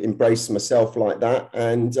to embrace myself like that.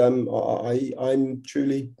 And I'm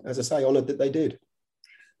truly, as I say, honoured that they did.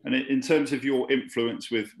 And in terms of your influence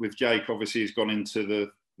with Jake, obviously he's gone into the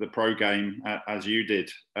pro game as you did.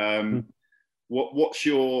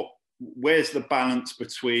 Where's the balance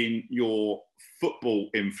between your football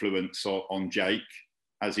influence on Jake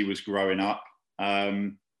as he was growing up,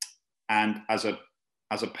 and as a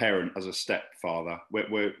parent, as a stepfather?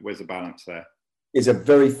 Where's the balance there? Is a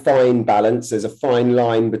very fine balance. There's a fine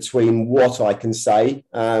line between what I can say,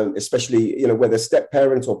 especially whether step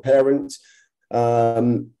parent or parent.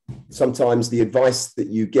 Sometimes the advice that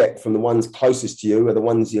you get from the ones closest to you are the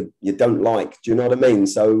ones you don't like. Do you know what I mean?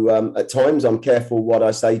 So at times I'm careful what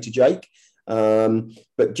I say to Jake.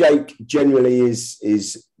 But Jake generally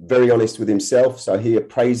is very honest with himself. So he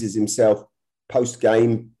appraises himself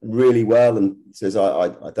post-game really well and says, I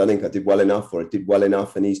don't think I did well enough, or I did well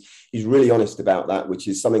enough. And he's really honest about that, which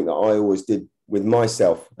is something that I always did with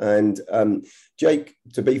myself. And Jake,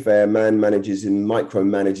 to be fair, manages and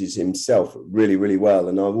micromanages himself really, really well.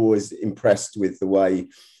 And I've always impressed with the way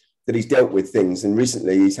that he's dealt with things. And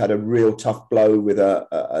recently he's had a real tough blow with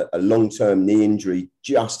a long-term knee injury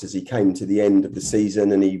just as he came to the end of the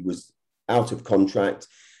season, and he was out of contract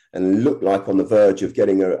and looked like on the verge of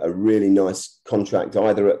getting a really nice contract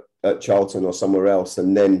either at Charlton or somewhere else.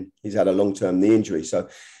 And then he's had a long-term knee injury. So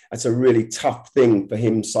that's a really tough thing for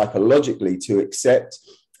him psychologically to accept.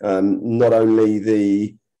 Not only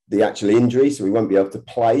the actual injury, so he won't be able to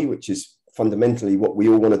play, which is fundamentally what we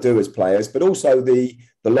all want to do as players, but also the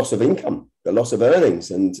loss of income, the loss of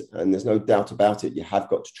earnings. And there's no doubt about it. You have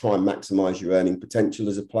got to try and maximise your earning potential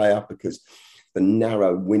as a player, because the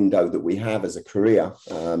narrow window that we have as a career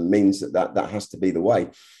means that has to be the way.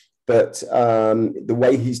 But the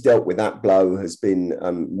way he's dealt with that blow has been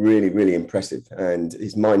really, really impressive. And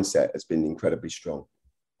his mindset has been incredibly strong.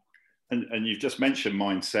 And you've just mentioned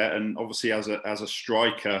mindset, and obviously as a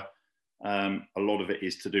striker, a lot of it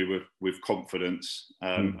is to do with confidence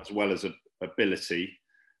as well as ability.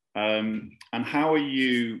 And how are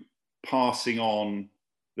you passing on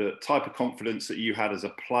the type of confidence that you had as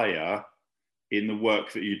a player in the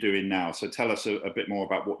work that you're doing now? So tell us a bit more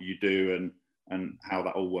about what you do and how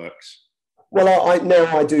that all works. Well,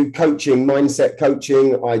 I do coaching, mindset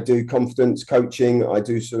coaching. I do confidence coaching. I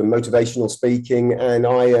do sort of motivational speaking, and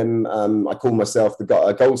I call myself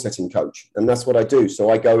a goal setting coach, and that's what I do. So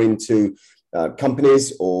I go into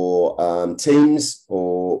companies or teams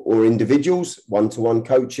or individuals, one-to-one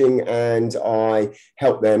coaching, and I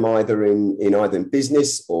help them either in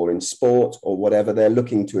business or in sport or whatever they're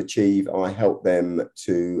looking to achieve. I help them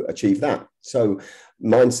to achieve that. So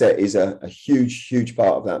mindset is a huge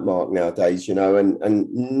part of that, Mark, nowadays, and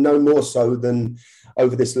no more so than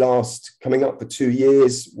over this last coming up for 2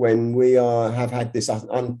 years when we have had this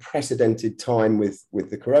unprecedented time with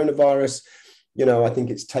the coronavirus. I think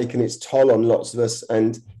it's taken its toll on lots of us.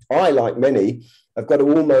 And I, like many, have got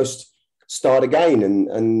to almost start again.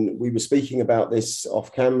 And we were speaking about this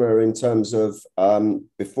off camera in terms of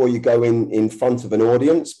before you go in front of an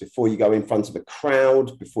audience, before you go in front of a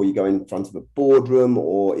crowd, before you go in front of a boardroom,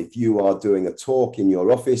 or if you are doing a talk in your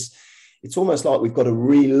office, it's almost like we've got to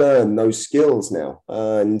relearn those skills now.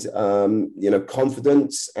 And,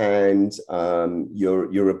 confidence and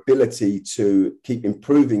your ability to keep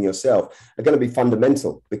improving yourself are going to be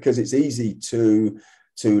fundamental, because it's easy to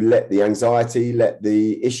let the anxiety, let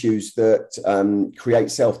the issues that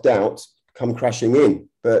create self-doubt come crashing in.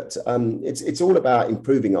 But it's all about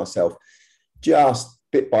improving ourselves just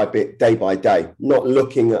bit by bit, day by day, not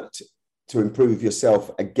looking to improve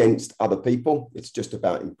yourself against other people. It's just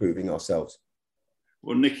about improving ourselves.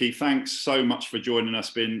 Well, Nicky, thanks so much for joining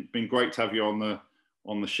us. Been great to have you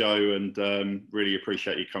on the show, and really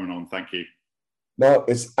appreciate you coming on. Thank you. Mark,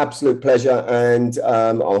 it's absolute pleasure, and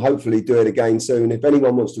I'll hopefully do it again soon. If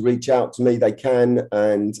anyone wants to reach out to me, they can,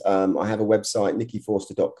 and I have a website,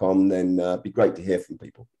 nickyforster.com. Then it'd be great to hear from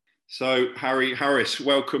people. So, Harry Harris,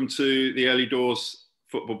 welcome to the Early Doors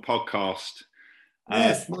Football Podcast.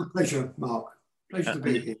 Yes, my pleasure, Mark. Pleasure to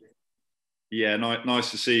be here. Yeah,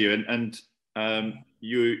 nice to see you. And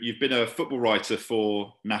you've been a football writer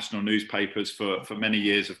for national newspapers for many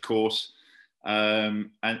years, of course.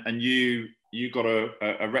 And you got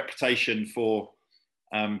a reputation for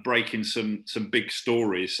breaking some big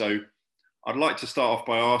stories. So I'd like to start off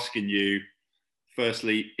by asking you,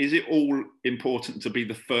 firstly, is it all important to be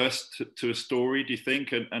the first to a story, do you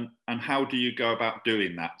think? And how do you go about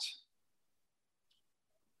doing that?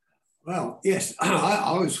 Well, yes, I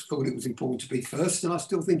always thought it was important to be first, and I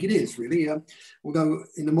still think it is, really. Although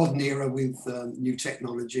in the modern era with new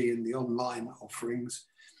technology and the online offerings,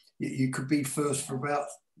 you could be first for about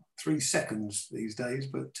 3 seconds these days.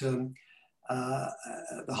 But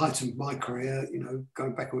at the height of my career,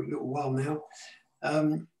 going back a little while now,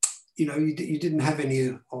 you didn't have any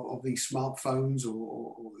of these smartphones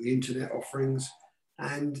or the internet offerings.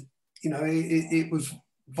 And, it was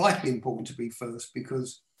vitally important to be first,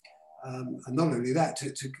 because and not only that,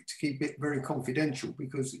 to keep it very confidential,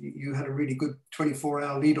 because you had a really good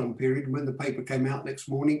 24-hour lead-on period. And when the paper came out next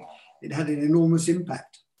morning, it had an enormous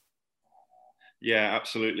impact. Yeah,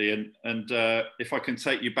 absolutely. And if I can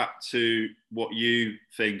take you back to what you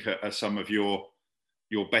think are some of your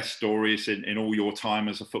best stories in all your time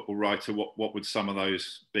as a football writer, what would some of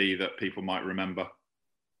those be that people might remember?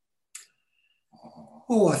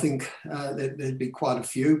 Oh, I think there'd be quite a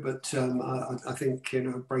few, but I think,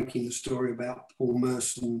 breaking the story about Paul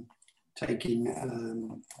Merson taking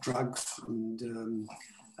drugs and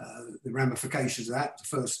the ramifications of that, the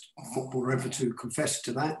first footballer ever to confess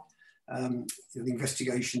to that. The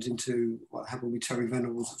investigations into what happened with Terry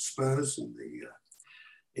Venables at Spurs and the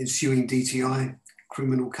ensuing DTI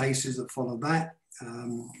criminal cases that followed that.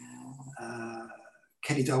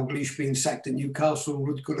 Kenny Dalglish being sacked at Newcastle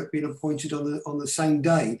could have been appointed on the same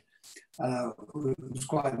day. It was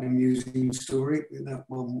quite an amusing story. That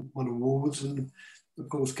won awards, and of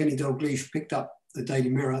course Kenny Dalglish picked up the Daily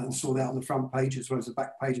Mirror and saw that on the front page as well as the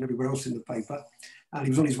back page and everywhere else in the paper. And he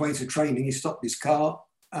was on his way to training. He stopped his car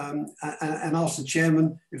and asked the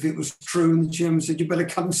chairman if it was true, and the chairman said, "You better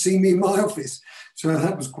come and see me in my office." So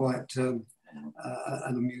that was quite an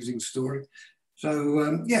amusing story.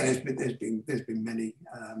 So there's been many.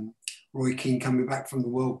 Roy Keane coming back from the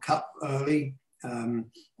World Cup early.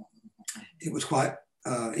 It was quite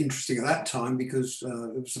interesting at that time, because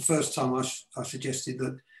it was the first time I suggested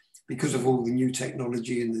that, because of all the new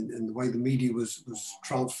technology and the way the media was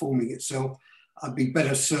transforming itself, I'd be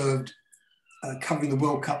better served covering the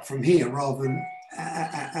World Cup from here rather than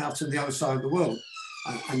out on the other side of the world.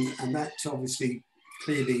 And that obviously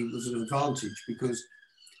clearly was an advantage because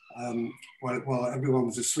while everyone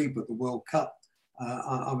was asleep at the World Cup,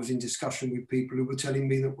 I was in discussion with people who were telling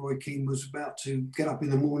me that Roy Keane was about to get up in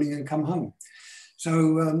the morning and come home.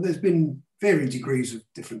 So there's been varying degrees of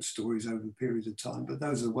different stories over a period of time, but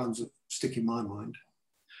those are the ones that stick in my mind.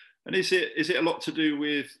 And is it a lot to do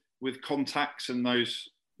with contacts and those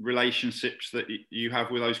relationships that you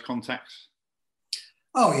have with those contacts?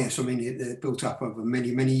 Oh yes, I mean it built up over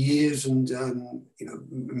many, many years, and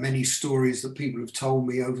many stories that people have told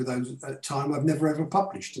me over that time I've never ever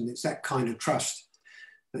published, and it's that kind of trust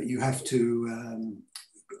that you have to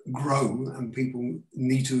grow, and people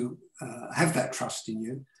need to have that trust in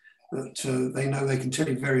you, that they know they can tell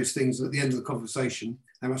you various things. At the end of the conversation,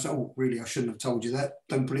 they might say, "Oh, really? I shouldn't have told you that.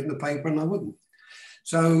 Don't put it in the paper," and I wouldn't.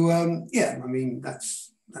 So yeah, I mean that's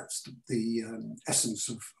the essence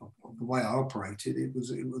of the way I operated. It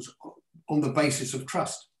was on the basis of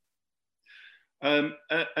trust. And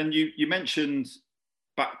you mentioned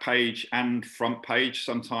back page and front page.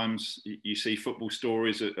 Sometimes you see football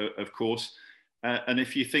stories, of course. And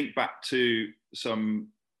if you think back to some,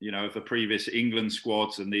 of the previous England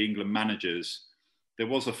squads and the England managers, there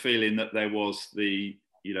was a feeling that there was the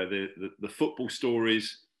football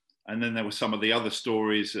stories, and then there were some of the other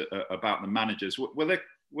stories about the managers.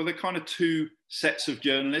 Were there kind of two sets of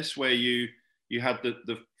journalists where you had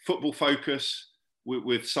the football focus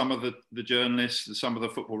with some of the journalists, some of the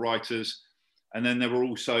football writers, and then there were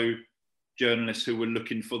also journalists who were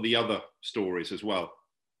looking for the other stories as well?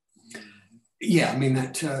 Yeah, I mean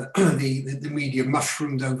that the media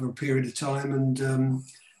mushroomed over a period of time, and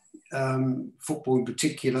football in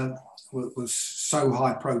particular was so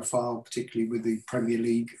high profile, particularly with the Premier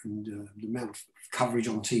League and the amount of coverage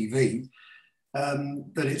on TV.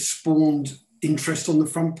 That it spawned interest on the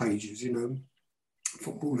front pages,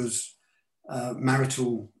 footballers'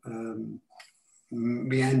 marital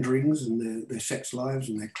meanderings and their sex lives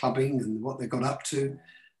and their clubbing and what they got up to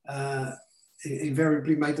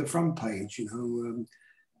invariably made the front page.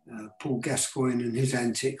 Paul Gascoigne and his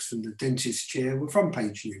antics and the dentist chair were front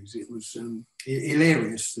page news. It was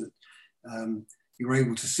hilarious that you were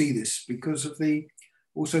able to see this because of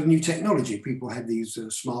also new technology. People had these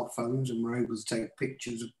smartphones and were able to take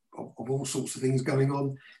pictures of all sorts of things going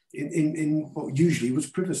on in what usually was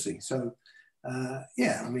privacy. So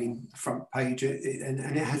yeah, I mean, front page, and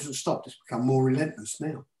it hasn't stopped. It's become more relentless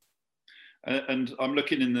now. And I'm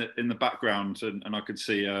looking in the background, and I could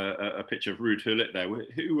see a picture of Ruud Gullit there.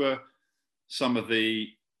 Who were some of the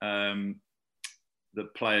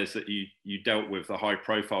players that you dealt with, the high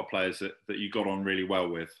profile players that you got on really well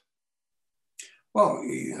with? Well,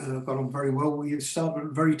 got on very well. We started at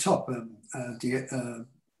the very top.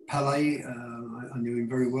 Pelé, I knew him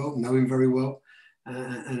very well, know him very well,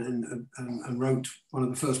 and wrote one of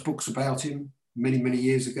the first books about him many, many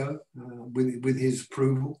years ago with his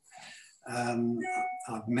approval.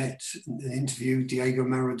 I've met and interviewed Diego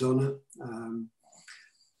Maradona,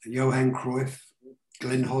 Johan Cruyff,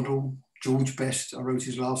 Glenn Hoddle, George Best. I wrote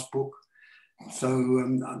his last book. So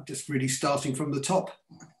I'm just really starting from the top.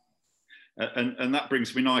 And that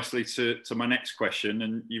brings me nicely to my next question.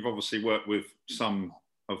 And you've obviously worked with some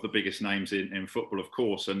of the biggest names in football, of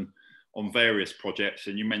course, and on various projects.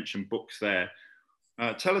 And you mentioned books there.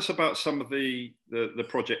 Tell us about some of the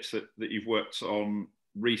projects that you've worked on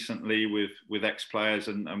recently with ex-players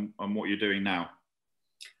and what you're doing now.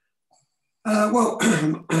 Well,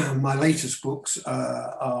 my latest books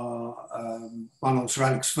are one on Sir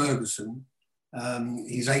Alex Ferguson.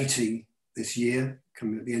 He's 80 this year,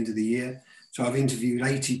 coming at the end of the year. So I've interviewed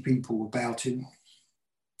 80 people about him,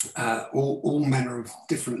 all manner of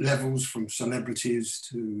different levels, from celebrities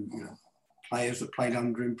to players that played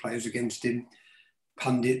under him, players against him,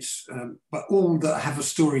 pundits, but all that have a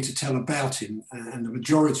story to tell about him. And the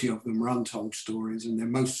majority of them are untold stories, and they're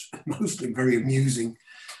mostly very amusing.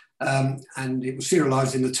 And it was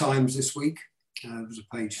serialised in the Times this week. There was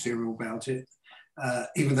a page serial about it.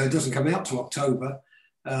 Even though it doesn't come out till October,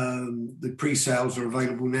 the pre-sales are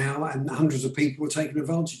available now, and hundreds of people are taking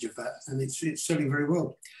advantage of that, and it's selling very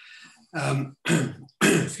well.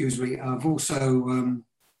 Excuse me. I've also,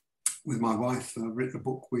 with my wife, written a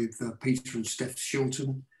book with Peter and Steph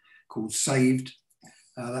Shilton called Saved.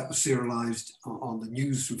 That was serialised on the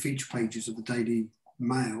news and feature pages of the Daily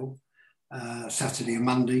Mail, Saturday and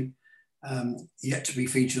Monday. Yet to be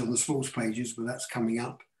featured on the sports pages, but that's coming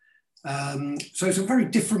up. So it's a very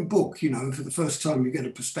different book, for the first time you get a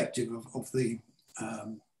perspective of the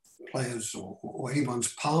players or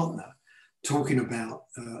anyone's partner talking about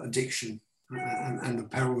addiction and the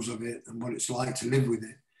perils of it and what it's like to live with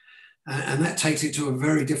it. And that takes it to a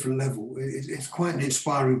very different level. It's quite an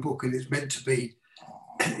inspiring book, and it's meant to be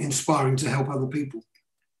inspiring to help other people.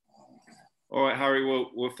 All right, Harry.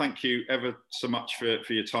 Well, thank you ever so much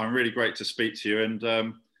for your time. Really great to speak to you,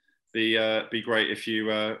 and be great if you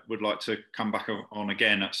would like to come back on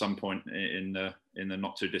again at some point in the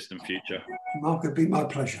not too distant future. Mark, it'd be my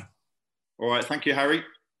pleasure. All right, thank you, Harry.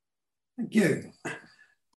 Thank you.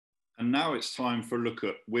 And now it's time for a look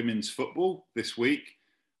at women's football this week.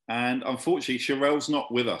 And unfortunately, Sherelle's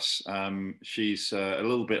not with us. She's a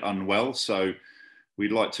little bit unwell, so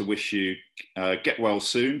we'd like to wish you get well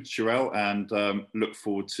soon, Sherelle, and look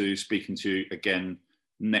forward to speaking to you again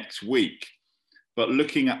next week. But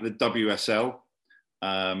looking at the WSL,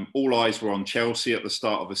 all eyes were on Chelsea at the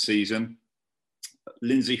start of the season.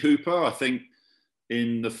 Lindsay Hooper, I think,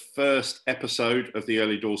 in the first episode of the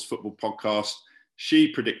Early Doors Football Podcast, she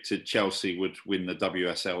predicted Chelsea would win the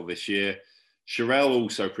WSL this year. Sherelle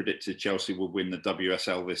also predicted Chelsea would win the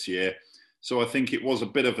WSL this year. So I think it was a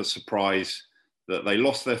bit of a surprise that they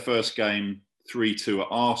lost their first game 3-2 at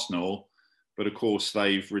Arsenal. But of course,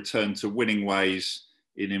 they've returned to winning ways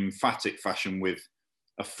in emphatic fashion with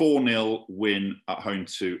a 4-0 win at home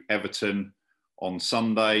to Everton on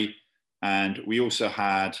Sunday. And we also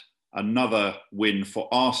had another win for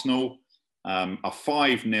Arsenal, a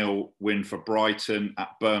 5-0 win for Brighton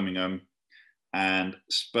at Birmingham, and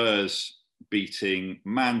Spurs beating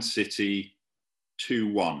Man City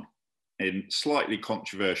 2-1 in slightly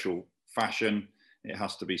controversial fashion, it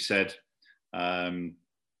has to be said. Man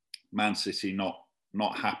City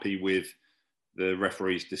not happy with the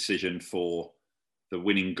referee's decision for the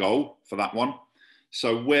winning goal for that one.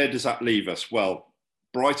 So where does that leave us? Well,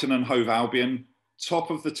 Brighton and Hove Albion, top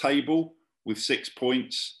of the table with 6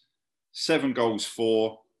 points, 7 goals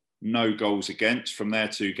for, no goals against from their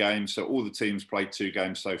 2 games. So all the teams played 2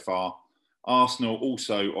 games so far. Arsenal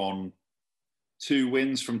also on 2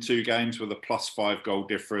 wins from 2 games with a +5 goal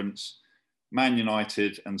difference. Man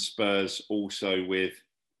United and Spurs also with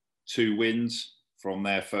 2 wins from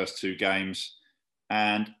their first 2 games.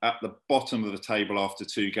 And at the bottom of the table after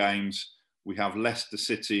 2 games, we have Leicester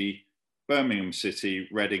City, Birmingham City,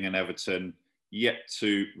 Reading and Everton yet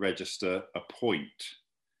to register a point.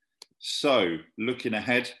 So looking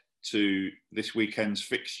ahead to this weekend's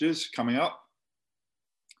fixtures coming up,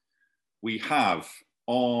 we have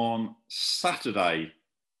on Saturday,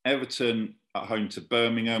 Everton at home to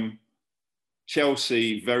Birmingham.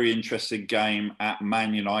 Chelsea, very interesting game at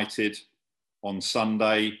Man United on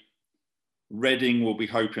Sunday. Reading will be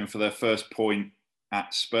hoping for their first point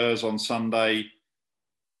at Spurs on Sunday.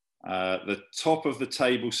 The top of the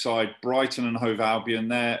table side, Brighton and Hove Albion,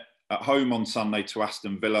 they're at home on Sunday to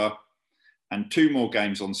Aston Villa. And 2 more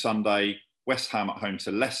games on Sunday, West Ham at home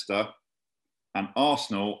to Leicester and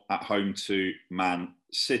Arsenal at home to Man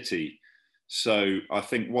City. So I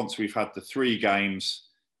think once we've had the 3 games,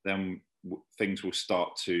 then things will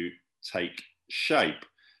start to take shape.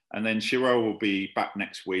 And then Cheryl will be back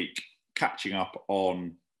next week, catching up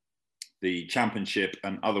on the Championship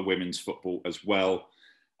and other women's football as well.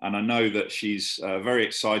 And I know that she's very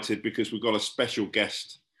excited because we've got a special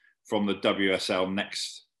guest from the WSL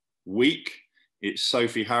next week. It's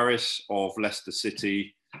Sophie Harris of Leicester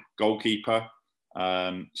City, goalkeeper.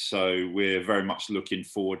 So we're very much looking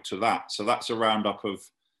forward to that. So that's a roundup of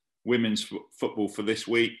women's football for this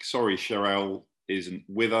week. Sorry, Sherelle isn't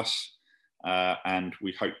with us. And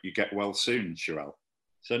we hope you get well soon, Sherelle.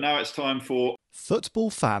 So now it's time for football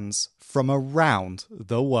fans from around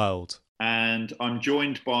the world. And I'm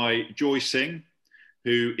joined by Joy Singh,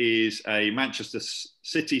 who is a Manchester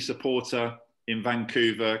City supporter in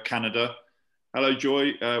Vancouver, Canada. Hello,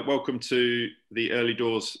 Joy. Welcome to the Early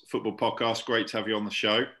Doors Football Podcast. Great to have you on the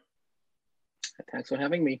show. Thanks for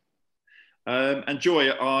having me. And Joy,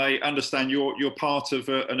 I understand you're part of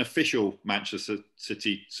an official Manchester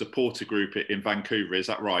City supporter group in Vancouver. Is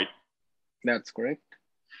that right? That's correct.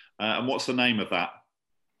 And what's the name of that?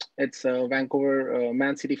 It's Vancouver,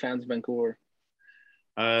 Man City Fans Vancouver.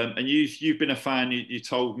 And you've been a fan, you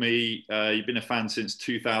told me you've been a fan since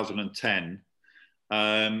 2010.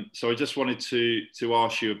 So I just wanted to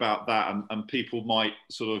ask you about that, and people might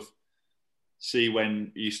sort of see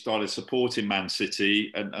when you started supporting Man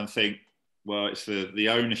City and think, well, it's the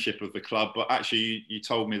ownership of the club, but actually you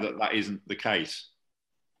told me that isn't the case.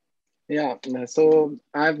 Yeah, so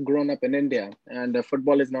I've grown up in India, and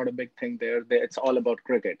football is not a big thing there. It's all about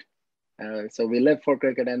cricket. So we live for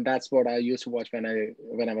cricket, and that's what I used to watch when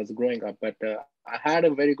I was growing up. But I had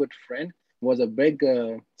a very good friend who was a big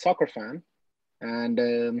soccer fan,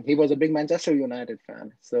 and he was a big Manchester United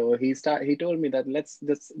fan. So he told me that let's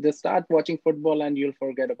just start watching football, and you'll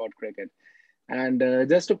forget about cricket. And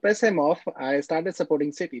just to piss him off, I started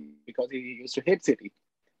supporting City because he used to hate City.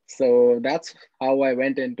 So that's how I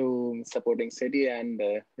went into supporting City, and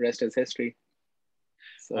rest is history.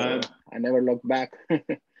 So I never looked back.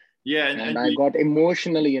 Yeah, and I got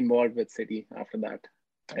emotionally involved with City after that.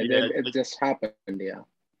 It just happened, yeah.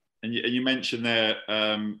 And you mentioned there,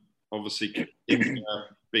 obviously, India,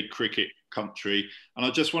 big cricket country. And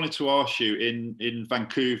I just wanted to ask you, in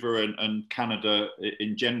Vancouver and Canada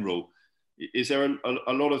in general, is there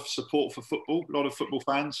a lot of support for football, a lot of football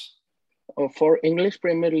fans? For English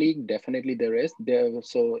Premier League, definitely there is.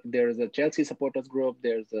 So there's a Chelsea supporters group,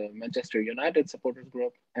 there's a Manchester United supporters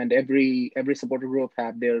group, and every supporter group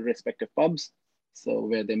have their respective pubs, so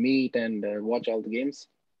where they meet and watch all the games.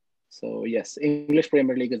 So yes, English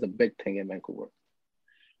Premier League is a big thing in Vancouver.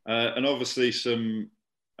 And obviously some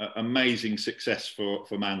amazing success for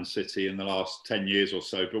Man City in the last 10 years or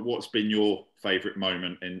so. But what's been your favourite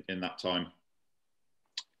moment in that time?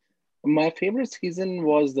 My favorite season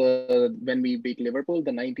was when we beat Liverpool, the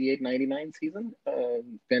 98-99 season,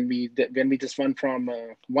 when we just won from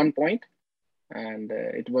 1 point, and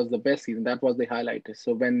it was the best season. That was the highlight.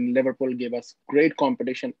 So when Liverpool gave us great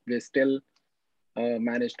competition, we still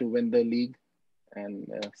managed to win the league, and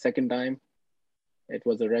second time, it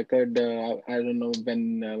was a record. I don't know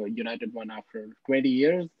when United won after 20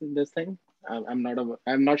 years. This thing, I'm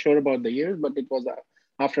not sure about the years, but it was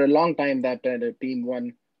after a long time that the team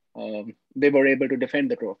won. They were able to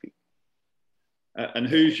defend the trophy. And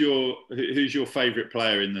who's your favourite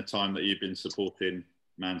player in the time that you've been supporting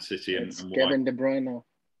Man City? And why? Kevin De Bruyne.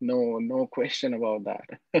 No question about that.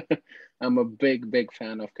 I'm a big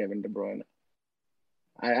fan of Kevin De Bruyne.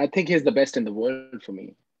 I think he's the best in the world for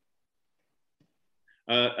me.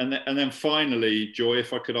 And then finally, Joy,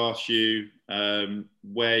 if I could ask you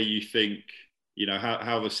where you think,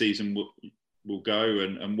 how the season will go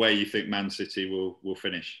and where you think Man City will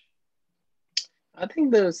finish. I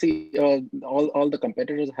think all the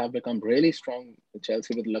competitors have become really strong.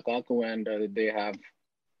 Chelsea with Lukaku, and they have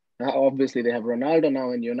Ronaldo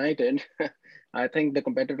now in United. I think the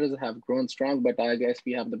competitors have grown strong, but I guess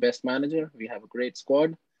we have the best manager. We have a great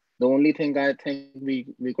squad. The only thing I think we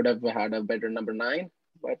could have had a better number 9,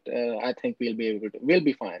 but I think we'll be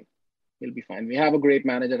fine. We'll be fine. We have a great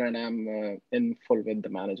manager, and I'm in full with the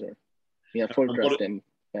manager. We have full trust in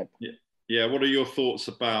Pep. Yeah. What are your thoughts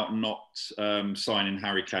about not signing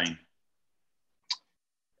Harry Kane?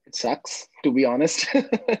 It sucks, to be honest,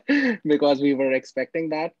 because we were expecting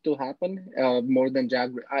that to happen more than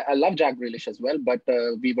Jack. I love Jack Grealish as well, but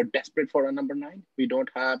we were desperate for a number 9. We don't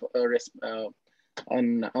have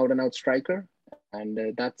an out-and-out striker,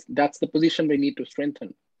 and that's the position we need to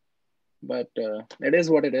strengthen. But it is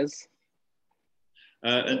what it is.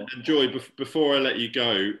 And Joy, before I let you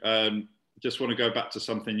go, just want to go back to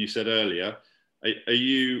something you said earlier. Are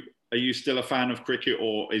you still a fan of cricket,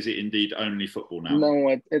 or is it indeed only football now?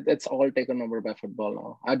 No, it's all taken over by football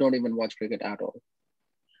now. I don't even watch cricket at all.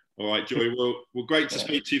 All right, Joy. Well, great to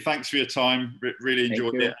speak to you. Thanks for your time. Really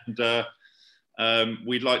enjoyed it. And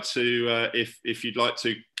we'd like to, if you'd like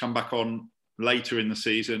to come back on later in the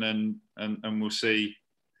season, and we'll see.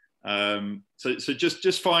 So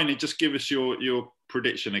just finally, just give us your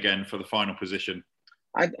prediction again for the final position.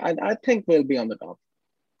 I think we'll be on the top.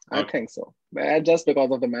 I think so. But just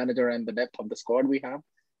because of the manager and the depth of the squad we have,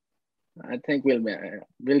 I think we'll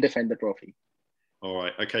defend the trophy. All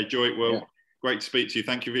right. Okay, Joy. Well, great to speak to you.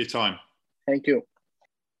 Thank you for your time. Thank you.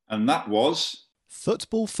 And that was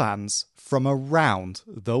football fans from around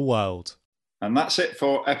the world. And that's it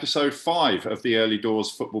for episode 5 of the Early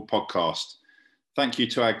Doors Football Podcast. Thank you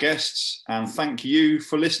to our guests, and thank you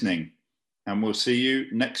for listening. And we'll see you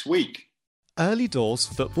next week. Early Doors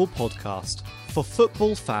Football Podcast for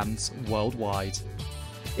football fans worldwide.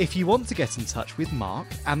 If you want to get in touch with Mark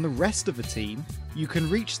and the rest of the team, you can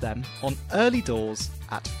reach them on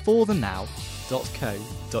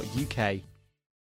earlydoors@forthenow.co.uk.